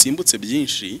ibintu nsimbutse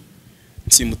byinshi,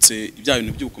 nsimbutse ibya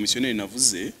bintu by'ubukomisiyoneri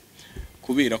navuze,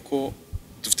 kubera ko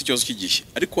dufite ikibazo cy'igihe.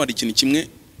 Ariko hari ikintu kimwe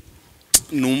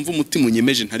numva umutima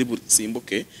unyemeje ntari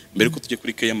busimbuke mbere ko tujye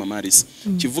kuri keya mamarisi,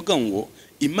 kivuga ngo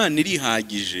Imana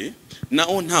irihagije,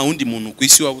 naho nta wundi muntu ku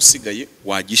isi waba usigaye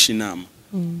wagisha inama.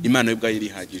 Imana yo ubwayo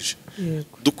irihagije.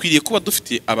 Dukwiriye kuba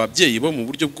dufite ababyeyi bo mu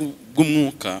buryo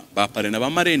bw'umwuka, ba parena ba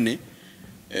marene.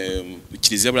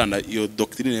 Kiliziya buranda iyo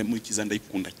doctrine muri Kiliziya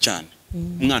ndayikunda cyane.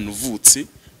 Umwana uvutse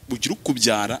ugira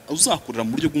ukubyara uzakurira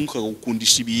mu buryo bw'umwuka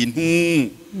gukundisha ibintu.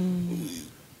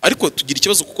 Ariko tugira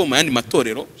ikibazo kuko mu yandi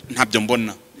matorero ntabyo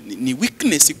mbona. Ni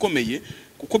weakness ikomeye,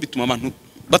 kuko bituma abantu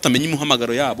batamenya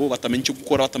umuhamagaro yabo, batamenya icyo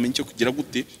gukora, batamenya icyo kugira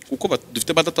gute, kuko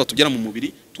dufite badata tugera mu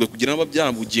mubiri, twe kugira n'ababyara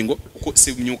mu bugingo, kuko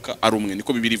se imyuka ari umwe,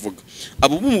 niko Bibiliya ivuga.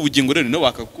 Abo mu bugingo rero nibo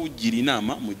bakakugira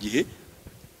inama mu gihe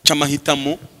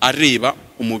cy'amahitamo areba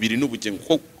umubiri n'ubugingo.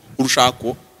 Kuko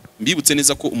urushako, mbibutse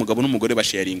neza ko umugabo n'umugore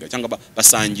basharinga cyangwa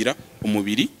basangira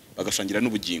umubiri, bagashangira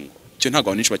n'ubugingo. Cyo ntago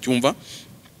abaninshi bacyumva.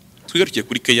 twigarukiye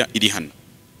kuri keya iri hano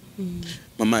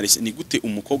mama Alice ni gute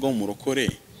umukobwa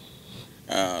w'umurokore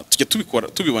tujya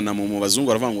tubibona mu bazungu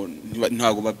baravuga ngo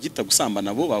ntago babyita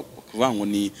gusambana bo bavuga ngo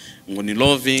ni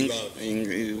loving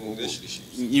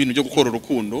ibintu byo gukora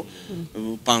urukundo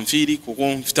pamfiri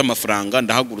kuko mfite amafaranga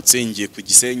ndahagurutse ngiye ku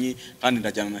Gisenyi kandi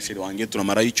ndajyana na sheri wanjye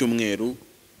turamara y'icyumweru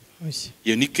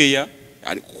iyo ni keya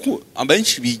ariko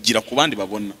abenshi bigira ku bandi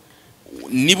babona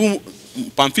niba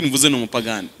pamfiri mvuze no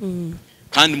mupagani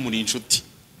kandi muri inshuti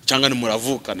cyangwa ni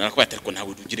muravukana arakwata ariko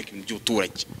ntawe ugire ibintu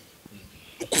by'uturage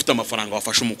ufite amafaranga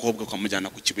wafashe umukobwa ukamujyana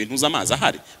ku kibuye ntuza amazi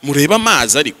ahari mureba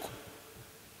amazi ariko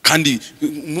kandi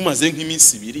mumaze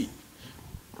nk'iminsi 2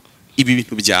 ibi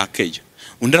bintu byakeya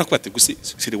undi arakwate gusa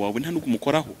sire wawe nta nuko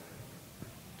umukoraho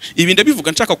ibi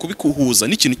ndabivuga nshaka kubikuhuza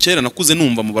n'ikintu cyera nakuze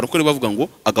numva mu barokore bavuga ngo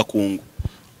agakungu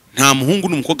nta muhungu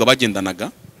n'umukobwa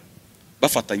bagendanaga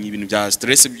bafatanye ibintu bya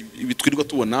stress bitwirirwa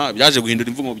tubona byaje guhindura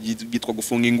imvugo byitwa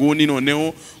gufunga inguni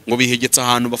noneho ngo bihegetse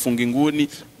ahantu bafunga inguni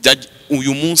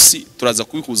uyu munsi turaza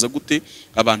kubihuza gute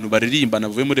abantu baririmbana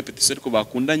bavuye muri repetition ariko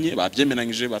bakundanye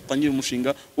babyemenanyije batangiye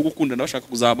umushinga wo gukundana bashaka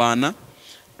kuzabana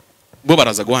bo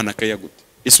baraza guhana keya gute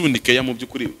ese ubundi keya mu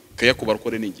by'ukuri keya ku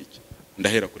barokore ni igiki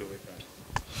ndahera kuri we kandi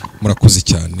murakoze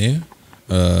cyane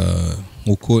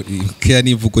nkuko keya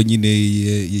ni imvugo nyine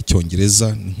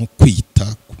y'icyongereza nko kwita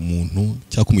ku muntu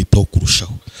cyangwa kumwitaho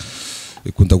kurushaho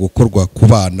bikunda gukorwa ku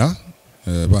bana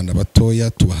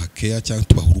batoya tubaha keya cyangwa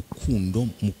tubaha urukundo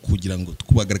mu kugira ngo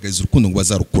tubagaragarize urukundo ngo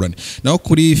bazarukurane naho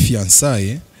kuri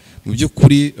fiancaille mu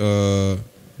by'ukuri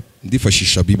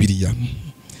ndifashisha Bibiliya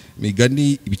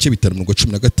Migani ibice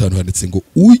 5:15 handitse ngo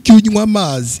ujye unywa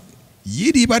amazi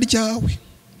y'iriba ryawe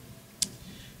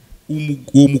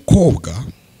uwo mukobwa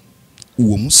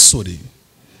uwo musore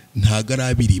ntago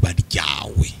arabiriba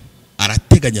ryawe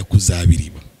arateganya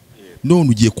kuzabiriba none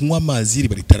ugiye kunywa amazi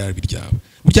y'iriba ritarabira ryawe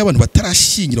burya abantu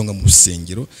batarashyingirwa mu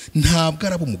rusengero ntabwo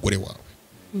araba umugore wawe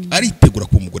aritegura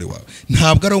ku umugore wawe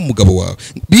ntabwo araba umugabo wawe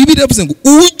Bibiliya yavuze ngo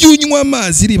ujye unywa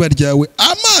amazi y'iriba ryawe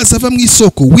amazi ava mu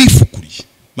isoko wifukuriye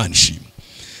Mana ishimwe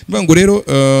niba ngo rero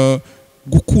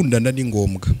gukundana ni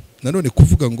ngombwa nanone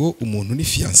kuvuga ngo umuntu ni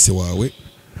fiancé wawe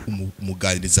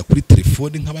umuganiriza kuri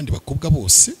telefone nk'abandi bakobwa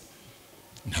bose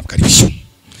ntabwo ari byo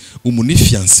umuntu ni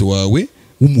fiancé wawe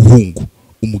w'umuhungu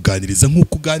umuganiriza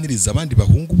nk'uko uganiriza abandi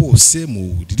bahungu bose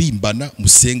muririmbana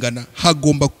musengana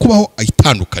hagomba kubaho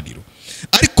itandukaniro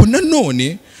ariko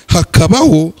nanone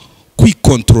hakabaho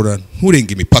kwikontorora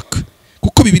nturenge imipaka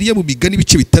kuko Bibiliya mu Migani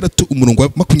ibice 6 umurongo wa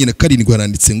 27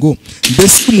 haranditse ngo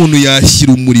mbese umuntu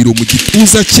yashyira umuriro mu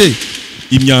gituza cye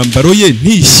imyambaro ye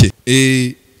ntishye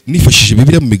nifashishije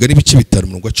Bibiliya mu Migani ibice 5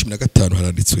 umurongo wa 15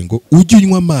 haranditswe ngo ujye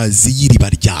unywa amazi y'iriba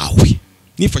ryawe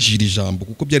nifashishije ijambo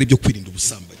kuko byari byo kwirinda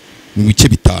ubusambanyi mu bice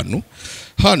 5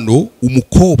 hano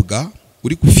umukobwa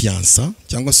uri gufiansa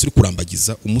cyangwa se uri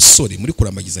kurambagiza umusore muri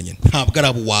kurambagizanya ntabwo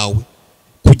arabo wawe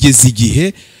kugeza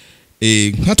igihe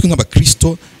nkatwe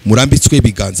nk'abakristo murambitswe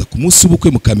ibiganza ku munsi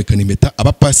w'ubukwe mukamikana impeta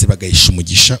abapasi bagahisha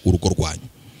umugisha urugo rwanyu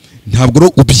ntabwo ro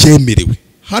ubyemerewe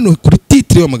hano kuri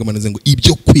titre y'amagambo ngo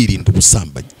ibyo kwirinda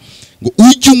ubusambanyi ngo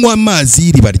ujye unywa amazi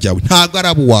y'iriba ryawe ntabwo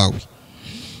arabo wawe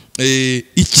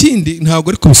ikindi ntabwo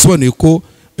ariko bisobanuye ko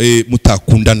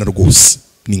mutakundana rwose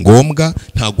ni ngombwa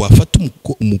ntabwo wafata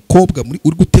umukobwa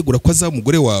uri gutegura ko azaba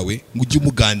umugore wawe ngo ujye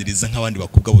umuganiriza nk'abandi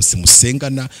bakobwa bose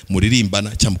musengana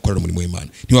muririmbana cyangwa mukorana umurimo w'Imana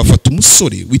ntiwafata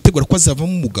umusore witegura ko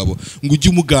azavamo umugabo ngo ujye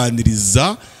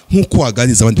umuganiriza nk'uko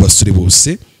waganiriza abandi basore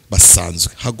bose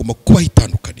basanzwe hagomba kubaho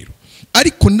itandukaniro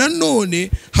ariko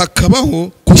nanone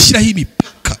hakabaho gushyiraho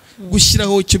imipaka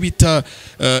gushyiraho icyo bita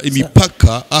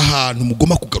imipaka ahantu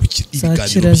mugomba kugarukira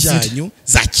ibiganiro byanyu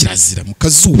za kirazira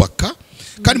mukazubaka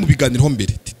kandi mu biganiro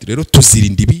mbere rero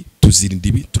tuzirinda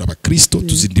ibi turabakristo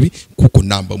tuzirinda ibi kuko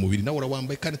namba umubiri nawe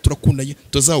urawambaye kandi turakundanye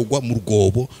tuzawugwa mu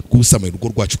rwobo rw'ubusambanyi urugo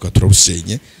rwacu ka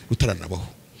turarusenye rutaranabaho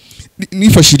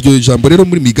nifashishije iryo jambo rero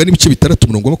muri Migani ibice 6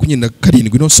 umurongo wa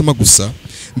 27 no soma gusa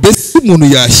mbese umuntu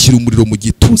yashyira umuriro mu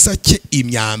gituza cye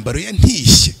imyambaro ye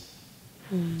ntishye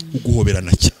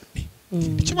uguhoberana cyane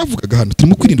icyo bavugaga hano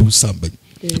turimo kwirinda ubusambanyi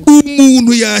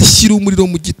umuntu yashyira umuriro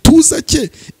mu gituza cye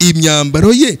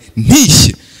imyambaro ye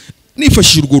ntishye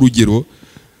nifashishije urwo rugero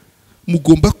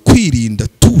mugomba kwirinda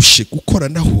tushe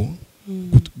gukoranaho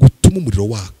gutuma umuriro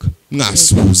waka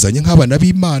mwasuhuzanye nk'abana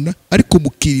b'Imana ariko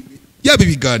mukirinda yaba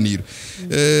ibiganiro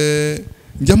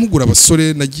njya mugura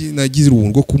abasore nagize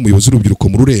urungo ku muyobozi w'urubyiruko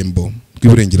mu Rurembo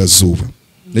rw'Iburengerazuba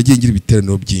nagiye ngira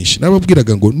ibiteraniro byinshi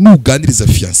nababwiraga ngo nuganiriza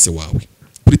fiancé wawe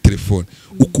kuri telefone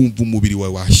ukumva umubiri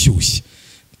wawe washyushye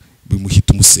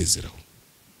bimuhita umusezeraho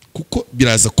kuko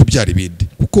biraza kubyara ibindi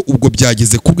kuko ubwo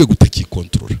byageze ku rwego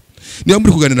utakikontorora niba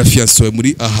muri kuganira na fiancé wawe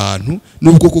muri ahantu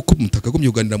nubwo koko mutakagomye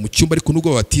kuganira mu cyumba ariko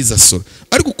nubwo batiza sora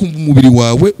ariko kumva umubiri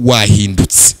wawe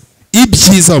wahindutse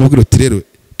ibyiza bamubwira uti rero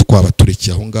twaba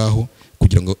turekeye aho ngaho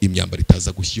kugira ngo imyambaro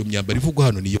itaza gushya. Iyo myambaro ivugwa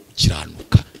hano niyo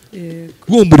kiranuka,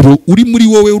 uwo muriro uri muri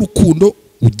wowe urukundo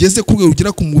ugeze ku rwego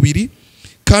rugera ku mubiri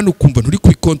kandi ukumva nturi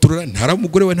kwikontorora, ntara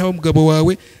umugore wawe ntaba umugabo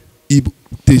wawe,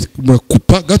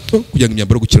 murakupa gato kugira ngo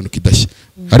imyambaro gukiranuka idashya.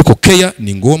 Ariko keya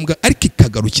ni ngombwa, ariko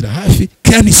ikagarukira hafi.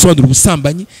 Keya ntisobanura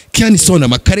ubusambanyi, keya ntisobanura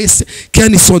amakarese, keya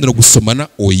ntisobanura gusomana,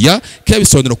 oya, keya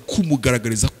bisobanura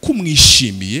kumugaragariza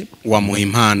kumwishimiye, wamuha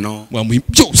impano,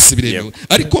 byose biremewe,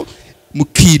 ariko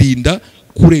mukirinda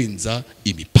kurenza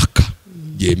imipaka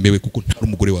yemewe kuko ntari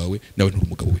umugore wawe nawe nturi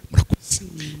umugabo we. Murakoze.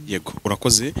 Yego,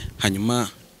 urakoze. Hanyuma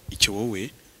icyo wowe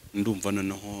ndumva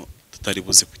noneho tutari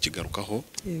buze kukigarukaho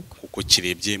kuko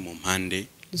kirebye mu mpande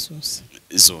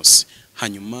zose.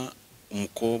 Hanyuma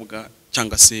umukobwa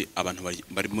cyangwa se abantu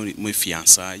bari muri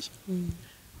fiancaille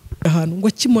ahantu ngo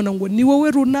kimona ngo ni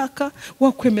wowe runaka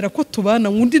wakwemera ko tubana,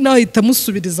 undi nawe ahita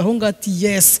musubiriza aho ngati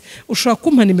yes ushaka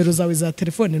kumpa nimero zawe za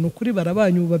telefone, nukuri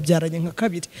barabanyu babyaranye nka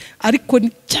kabiri ariko ni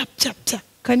tap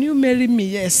can you marry me,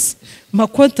 yes ma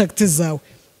contact zawe,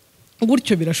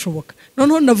 gutyo birashoboka.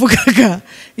 Noneho navugaga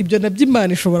ibyo nabyo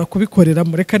Imana ishobora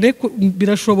kubikoreramo, reka ne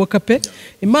birashoboka pe,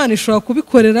 Imana ishobora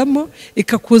kubikoreramo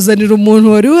ikakuzanira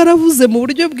umuntu wari waravuze mu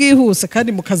buryo bwihuse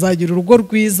kandi mukazagira urugo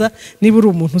rwiza niba uri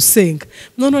umuntu usenga.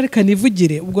 Noneho reka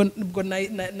nivugire ubwo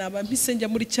naba mpise njya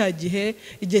muri cya gihe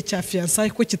igihe cya fiancaille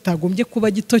ko kitagombye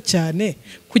kuba gito cyane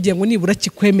kugira ngo nibura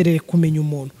kikwemerere kumenya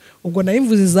umuntu. Ubwo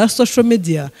nayimvuze za social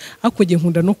media ariko ngiye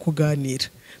nkunda no kuganira.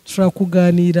 Ushobora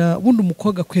kuganira ubundi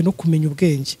umukobwa akwiye no kumenya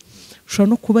ubwenge, ushobora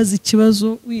no kubaza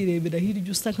ikibazo wirebera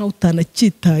hirya usa nkaho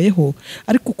utanacyitayeho,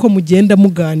 ariko uko mugenda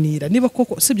muganira niba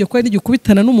koko sibyo ko ari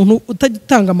igikubitana n'umuntu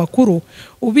utagitanga amakuru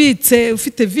ubitse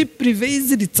ufite vie privé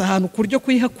yiziritse ahantu kuryo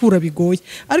kuyihakura bigoye,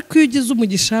 ariko iyo ugize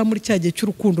umugisha muri cya gihe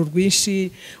cy'urukundo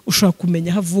rwinshi ushobora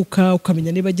kumenya havuka,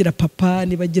 ukamenya niba agira papa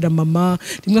niba agira mama,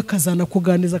 rimwe akazana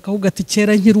kuganiza akavuga ati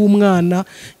kera nkiri umwana,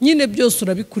 nyine byose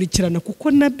urabikurikirana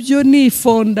kuko nabyo ni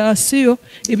fondasiyo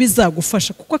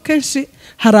ibizagufasha, kuko akenshi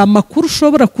hari amakuru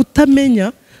ushobora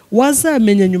kutamenya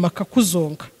wazamenya nyuma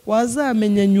akakuzonga,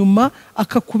 wazamenya nyuma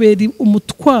akakubera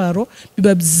umutwaro.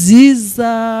 Biba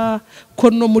byiza ko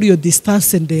no muri iyo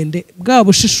distance ndende bwa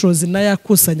bushishozi na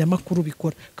yakusanya amakuru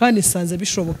bikora, kandi sanze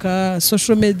bishoboka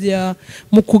social media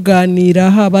mu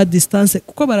kuganira haba distance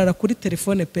kuko barara kuri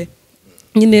telefone pe,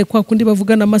 nyine kwa kundi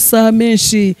bavugana amasaha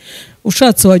menshi,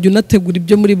 ushatse wajya unategura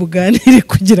ibyo muri buganire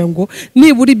kugira ngo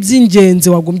nibura iby'ingenzi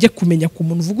wagombye kumenya ku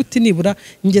muntu, uvuga uti nibura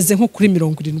ngeze nko kuri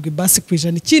 70 basi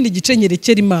kwijana, ikindi gice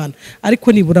nyerekera Imana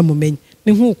ariko nibura mumenye.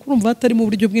 Ni nk'uko urumva hatari mu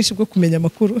buryo bwinshi bwo kumenya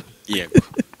amakuru. Yego,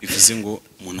 bivuze ngo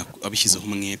umuntu abishyizeho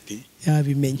umwete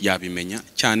yabimenya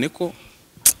cyane ko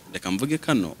reka mvuge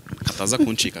kano kataza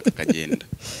kuncika kakagenda.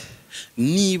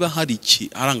 Niba hari iki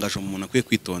arangaje umuntu akwiye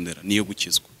kwitondera niyo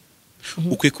gukizwa.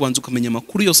 Ukwiye kubanza ukamenya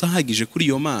amakuru yose ahagije kuri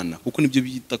iyo Mana, kuko nibyo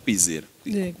bita kwizera,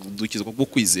 dukizwa bwo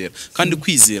kwizera, kandi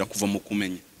kwizera kuva mu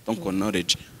kumenya, donc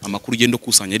knowledge, amakuru ugenda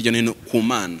kusanya hirya no hino ku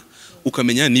Mana,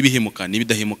 ukamenya nibihemuka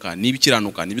nibidahemuka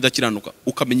nibikiranuka nibidakiranuka,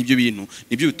 ukamenya ibyo bintu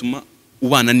nibyo bituma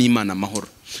ubana n'Imana amahoro.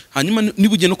 Hanyuma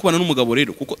niba ugiye no kubana n'umugabo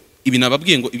rero, kuko ibi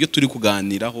nababwiye ngo ibyo turi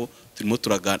kuganiraho turimo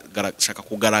turashaka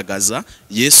kugaragaza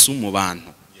Yesu mu bantu,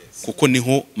 kuko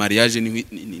niho mariage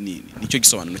nicyo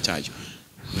gisobanuro cyayo.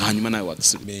 Hanyuma nawe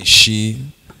wadusubira menshi.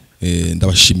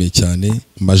 Ndabashimiye cyane,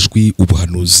 amajwi,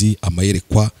 ubuhanuzi,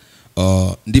 amayerekwa,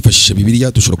 ndifashisha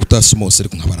Bibiliya dushobora kutasoma hose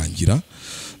ariko nkabarangira.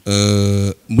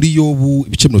 Muri Yobu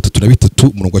ibice 33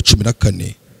 umurongo wa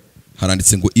 14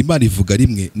 haranditse ngo Imana ivuga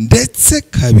rimwe ndetse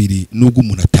kabiri nubwo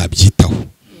umuntu atabyitaho.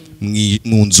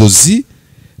 Mu nzozi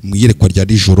mu iyerekwa rya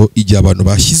nijoro igihe abantu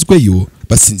bashyizweyo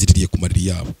basinziriye ku mariri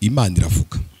yabo, Imana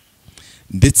iravuga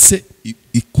ndetse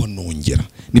ikonongera.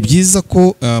 Ni byiza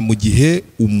ko mu gihe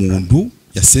umuntu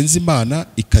yasenze Imana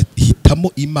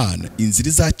ikahitamo Imana inzira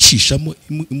izacishamo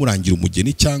imurangira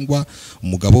umugeni cyangwa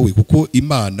umugabo we, kuko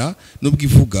Imana nubwo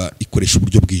ivuga ikoresha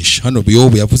uburyo bwinshi. Hano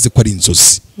Yobu yavuze ko ari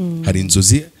inzozi, hari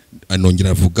inzozi, anongera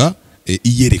avuga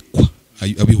iyerekwa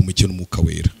abihumekeye n'umwuka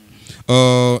wera.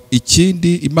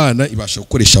 Ikindi Imana ibasha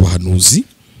gukoresha abahanuzi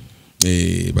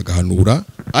bagahanura,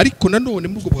 ariko nanone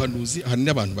muri ubwo buhanuzi hari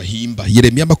n'abantu bahimba.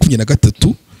 Yeremiya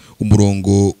 23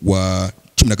 umurongo wa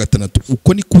 16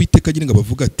 uko ni kuwiteka agira ngo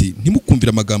bavuga ati ntimukumvira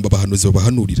amagambo abahanuzi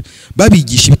babahanurira,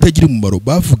 babigisha ibitagira umumaro,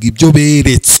 bavuga ibyo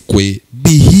beretswe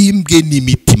bihimbwe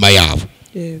n'imitima yabo.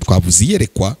 Twavuze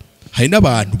iyerekwa, hari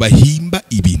n'abantu bahimba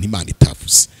ibintu Imana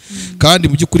itavuze, kandi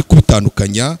mu by'ukuri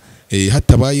kubitandukanya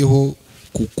hatabayeho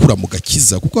gukura mu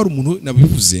gakiza, kuko hari umuntu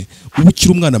nabivuze ubu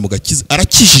ukiri umwana mu gakiza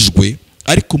arakijijwe,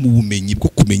 ariko mu bumenyi bwo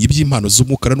kumenya iby'impano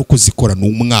z'umwuka nuko zikora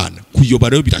n'umwana kuyoba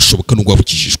rero birashoboka nubwo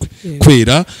wabukijijwe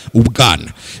kwera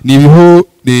ubwana. Nibiho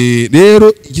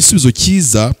rero igisubizo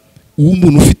cyiza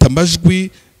umuntu ufite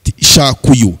amajwi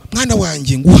shaka uyu mwana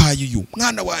wanjye nguhaye uyu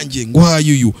mwana wanjye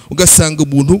nguhaye uyu, ugasanga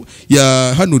umuntu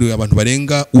yahanuriwe abantu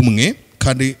barenga umwe,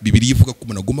 kandi Bibiliya ivuga ko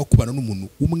umuntu agomba kubana n'umuntu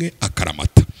umwe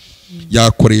akaramata.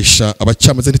 Yakoresha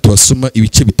abacamanza ntitubasoma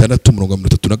ibice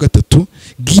 6:33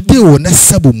 Gideon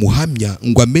asaba umuhamya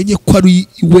ngo amenye ko ari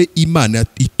we Imana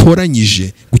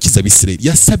itoranyije gukiza Abisirayeli.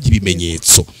 Yasabye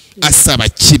ibimenyetso, asaba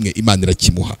kimwe Imana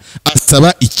irakimuha,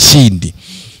 asaba ikindi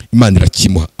Imana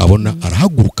irakimuha, abona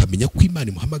arahaguruka amenya ko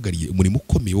Imana imuhamagariye umurimo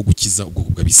ukomeye wo gukiza ubwoko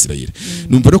bw'Abisirayeli.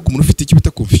 Numva rero ko umuntu ufite icyo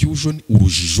bita confusion,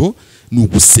 urujijo, ni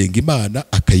ugusenga Imana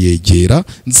akayegera.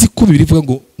 Nzi ko Bibiliya ivuga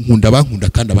ngo nkunda abankunda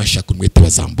kandi abashaka umwete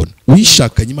bazambona.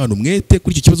 Wishakanye Imana umwete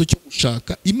kuri icyo kibazo cyo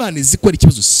gushaka Imana, izi ko ari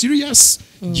ikibazo serious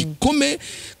gikomeye,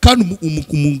 kandi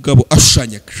umugabo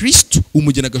ashushanya Kristo,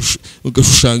 umugeni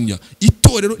agashushanya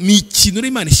itorero. Ni ikintu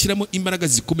Imana ishyiramo imbaraga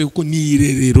zikomeye, kuko ni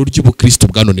irerero ry'ubukristo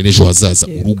bwa none n'ejo hazaza.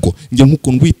 Urugo njye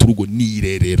nkuko ndwita urugo ni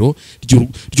irerero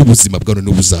ry'ubuzima bwa none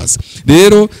n'ubuzaza.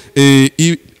 Rero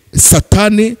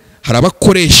Satani hari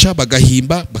abakoresha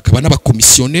bagahimba, bakaba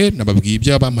n'abakomisiyoneri. Nababwiye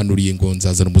ibyo bampanuriye ngo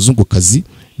nzazana umuzungukazi,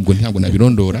 ngo ntabwo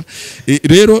nabirondora.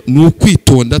 Rero ni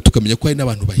ukwitonda tukamenya ko hari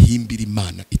n'abantu bahimbira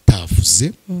Imana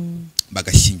itavuze,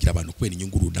 bagashyingira abantu kubera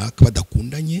inyungu runaka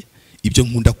badakundanye. Ibyo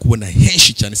nkunda kubona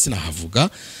henshi cyane sinahavuga,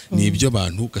 ni ibyo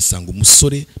abantu ugasanga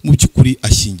umusore mu by'ukuri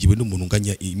ashyingiwe n'umuntu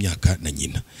unganya imyaka na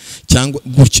nyina, cyangwa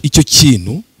icyo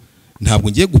kintu ntabwo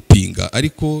ngiye gupinga,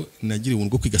 ariko nagiriye ubuntu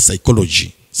bwo kwiga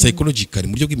psychological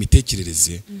mu buryo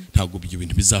bw'imitekerereze. Ntabwo ibyo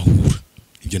bintu bizahura,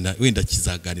 ibyo wenda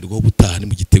kizaganirwaho ubutaha ni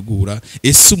mu gitegura.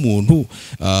 Ese umuntu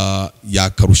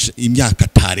yakarusha imyaka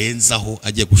atarenzaho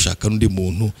agiye gushaka n'undi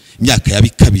muntu, imyaka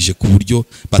yabikabije ku buryo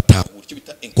batahura icyo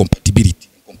bita incompatibility.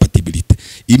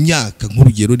 Imyaka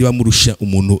nk'urugero niba murusha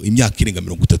umuntu imyaka irenga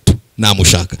 30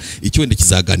 namushaka, icyo wenda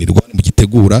kizaganirwa mu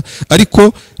gitegura.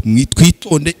 Ariko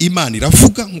twitonde, Imana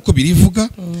iravuga nkuko birivuga,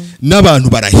 n'abantu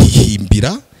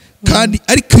barahihimbira, kandi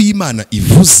ariko Imana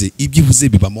ivuze ibyivuze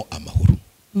bibamo amahoro.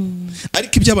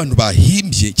 Ariko ibyo abantu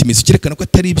bahimbye ikimenyetso cyerekana ko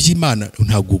atari iby'Imana,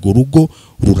 ntabwo urwo rugo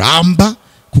ruramba,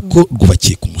 kuko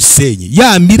rwubakiye ku musenyi.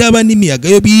 Ya miraba n'imiyaga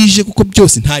yo bije, kuko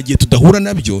byose nta gihe tudahura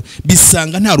nabyo,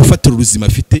 bisanga nta rufatiro ruzima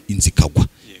afite, inzikagwa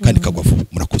kandi kagwa vuba.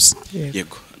 Murakoze.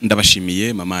 Yego,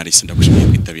 ndabashimiye Mama Alice, ndagushimiye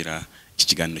kwitabira iki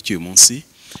kiganiro cy'uyu munsi,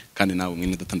 kandi nawe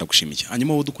mwene data ndagushimiye.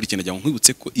 Hanyuma wowe dukurikirana cyangwa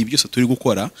nkwibutse ko ibi byose turi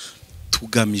gukora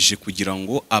tugamije kugira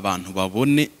ngo abantu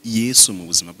babone Yesu mu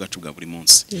buzima bwacu bwa buri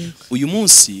munsi. Uyu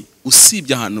munsi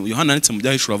usibye ahantu Yohana yanditse mu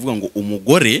byahishura avuga ngo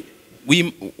umugore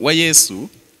wa Yesu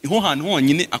niho hantu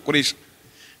honyine akoresha,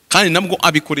 kandi nabwo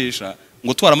abikoresha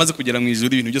ngo twaramaze kugera mu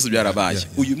ijuru ibintu byose byarabaye.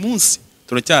 Uyu munsi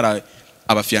turacyara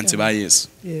abafiance ba Yesu.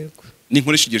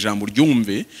 Ninkoresha iryo jambo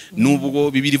ryumve,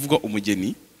 nubwo Bibiliya ivuga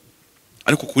umugeni,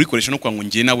 ariko kurikoresha no kwa ngo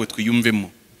ngiye nawe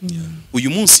twiyumvemo.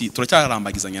 Uyu munsi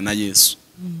turacyarambagizanya na Yesu.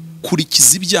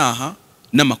 Kurikiza ibyaha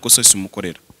n'amakosa yose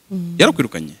umukorera.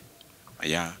 Yarakwirukanye.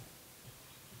 Aya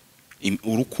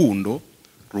urukundo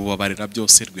rubabarira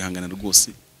byose, rwihangana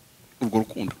rwose. Urwo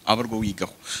rukundo aba rwo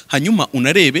wigaho. Hanyuma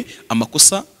unarebe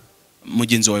amakosa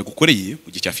mugenzi wawe gukoreye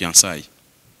mu gihe cya fiancaille.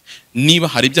 Niba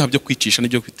hari ibyaha byo kwicisha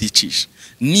n'ibyo kwiticisha,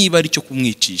 niba ari cyo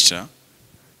kumwicisha,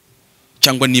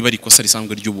 cyangwa niba ari ikosa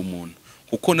risanzwe ry'ubumuntu.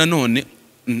 Kuko nanone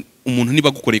umuntu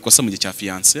niba gukoreye ikosa mu gihe cya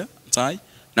fiancaille,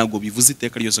 ntabwo bivuze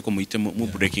iteka ryose ko muhite mu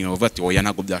breaking of that, oya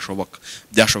ntabwo byashoboka.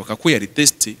 Byashoboka ko yari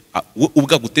test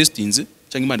ubwa gutestinze,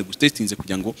 cyangwa Imana gutestinze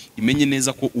kugira ngo imenye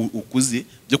neza ko ukuze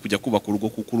byo kujya kubaka urugo,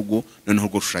 kuko urugo noneho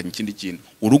rwo rushushanya ikindi kintu.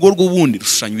 Urugo rw'ubundi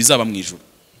rushushanya bizaba mu ijuru.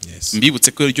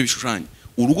 Mbibutse ko icyo bishushanya,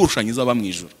 urugo rushushanya izaba mu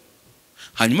ijuru.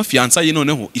 Hanyuma fiancaille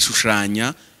noneho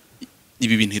ishushanya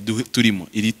ibi bintu turimo,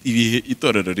 ibihe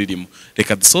itorero ririmo.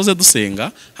 Reka dusoze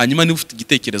dusenga, hanyuma niba ufite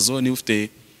igitekerezo, niba ufite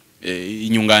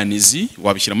inyunganizi,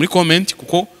 wabishyira muri comment,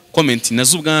 kuko comment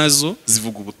nazo ubwazo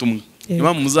zivuga ubutumwa.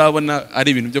 Niba muzabona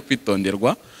ari ibintu byo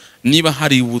kwitonderwa, niba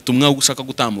hari ubutumwa ushaka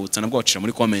gutambutsa nabwo wacira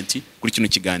muri comment kuri kino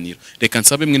kiganiro. Reka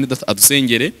nsabe mwene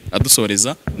adusengere,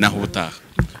 adusoreza naho ubutaha.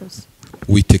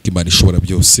 Uwiteka Imana ishobora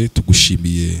byose,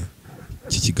 tugushimiye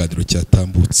iki kiganiro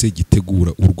cyatambutse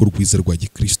gitegura urugo rwiza rwa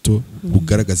Gikristo,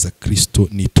 rugaragaza Kristo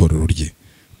n'itorero rye.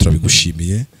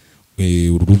 Turabigushimiye.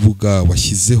 Urubuga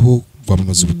washyizeho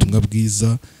rwamamaza ubutumwa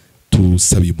bwiza,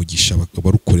 tusabiye umugisha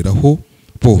barukoreraho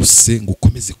bose, ngo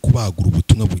ukomeze kubagura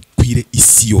ubutumwa bukwire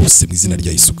isi yose mu izina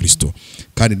rya Yesu Kristo.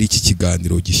 Kandi n'iki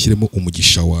kiganiro gishyiremo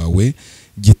umugisha wawe,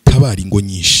 gitabara ingo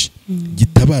nyinshi,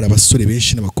 gitabara abasore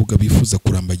benshi n'abakobwa bifuza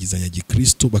kurambagizanya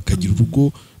gikristo bakagira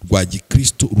urugo rwa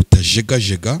gikristo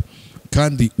rutajegajega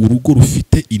kandi urugo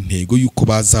rufite intego yuko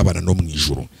bazabana no mu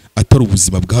ijuru atari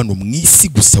ubuzima bwa hano mu isi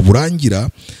gusa burangira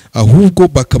ahubwo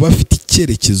bakaba bafite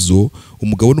icyerekezo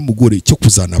umugabo n'umugore cyo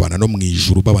kuzanabana no mu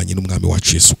ijuru babanye n'umwami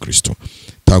wacu Yesu Kristo.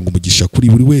 Tanga umugisha kuri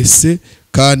buri wese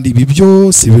kandi ibi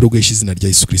byose birogesha izina rya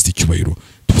Yesu Kristo icyubahiro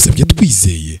tubasabye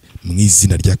twizeye mu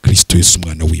izina rya Kristo Yesu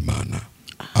umwana w'Imana.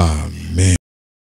 Amen.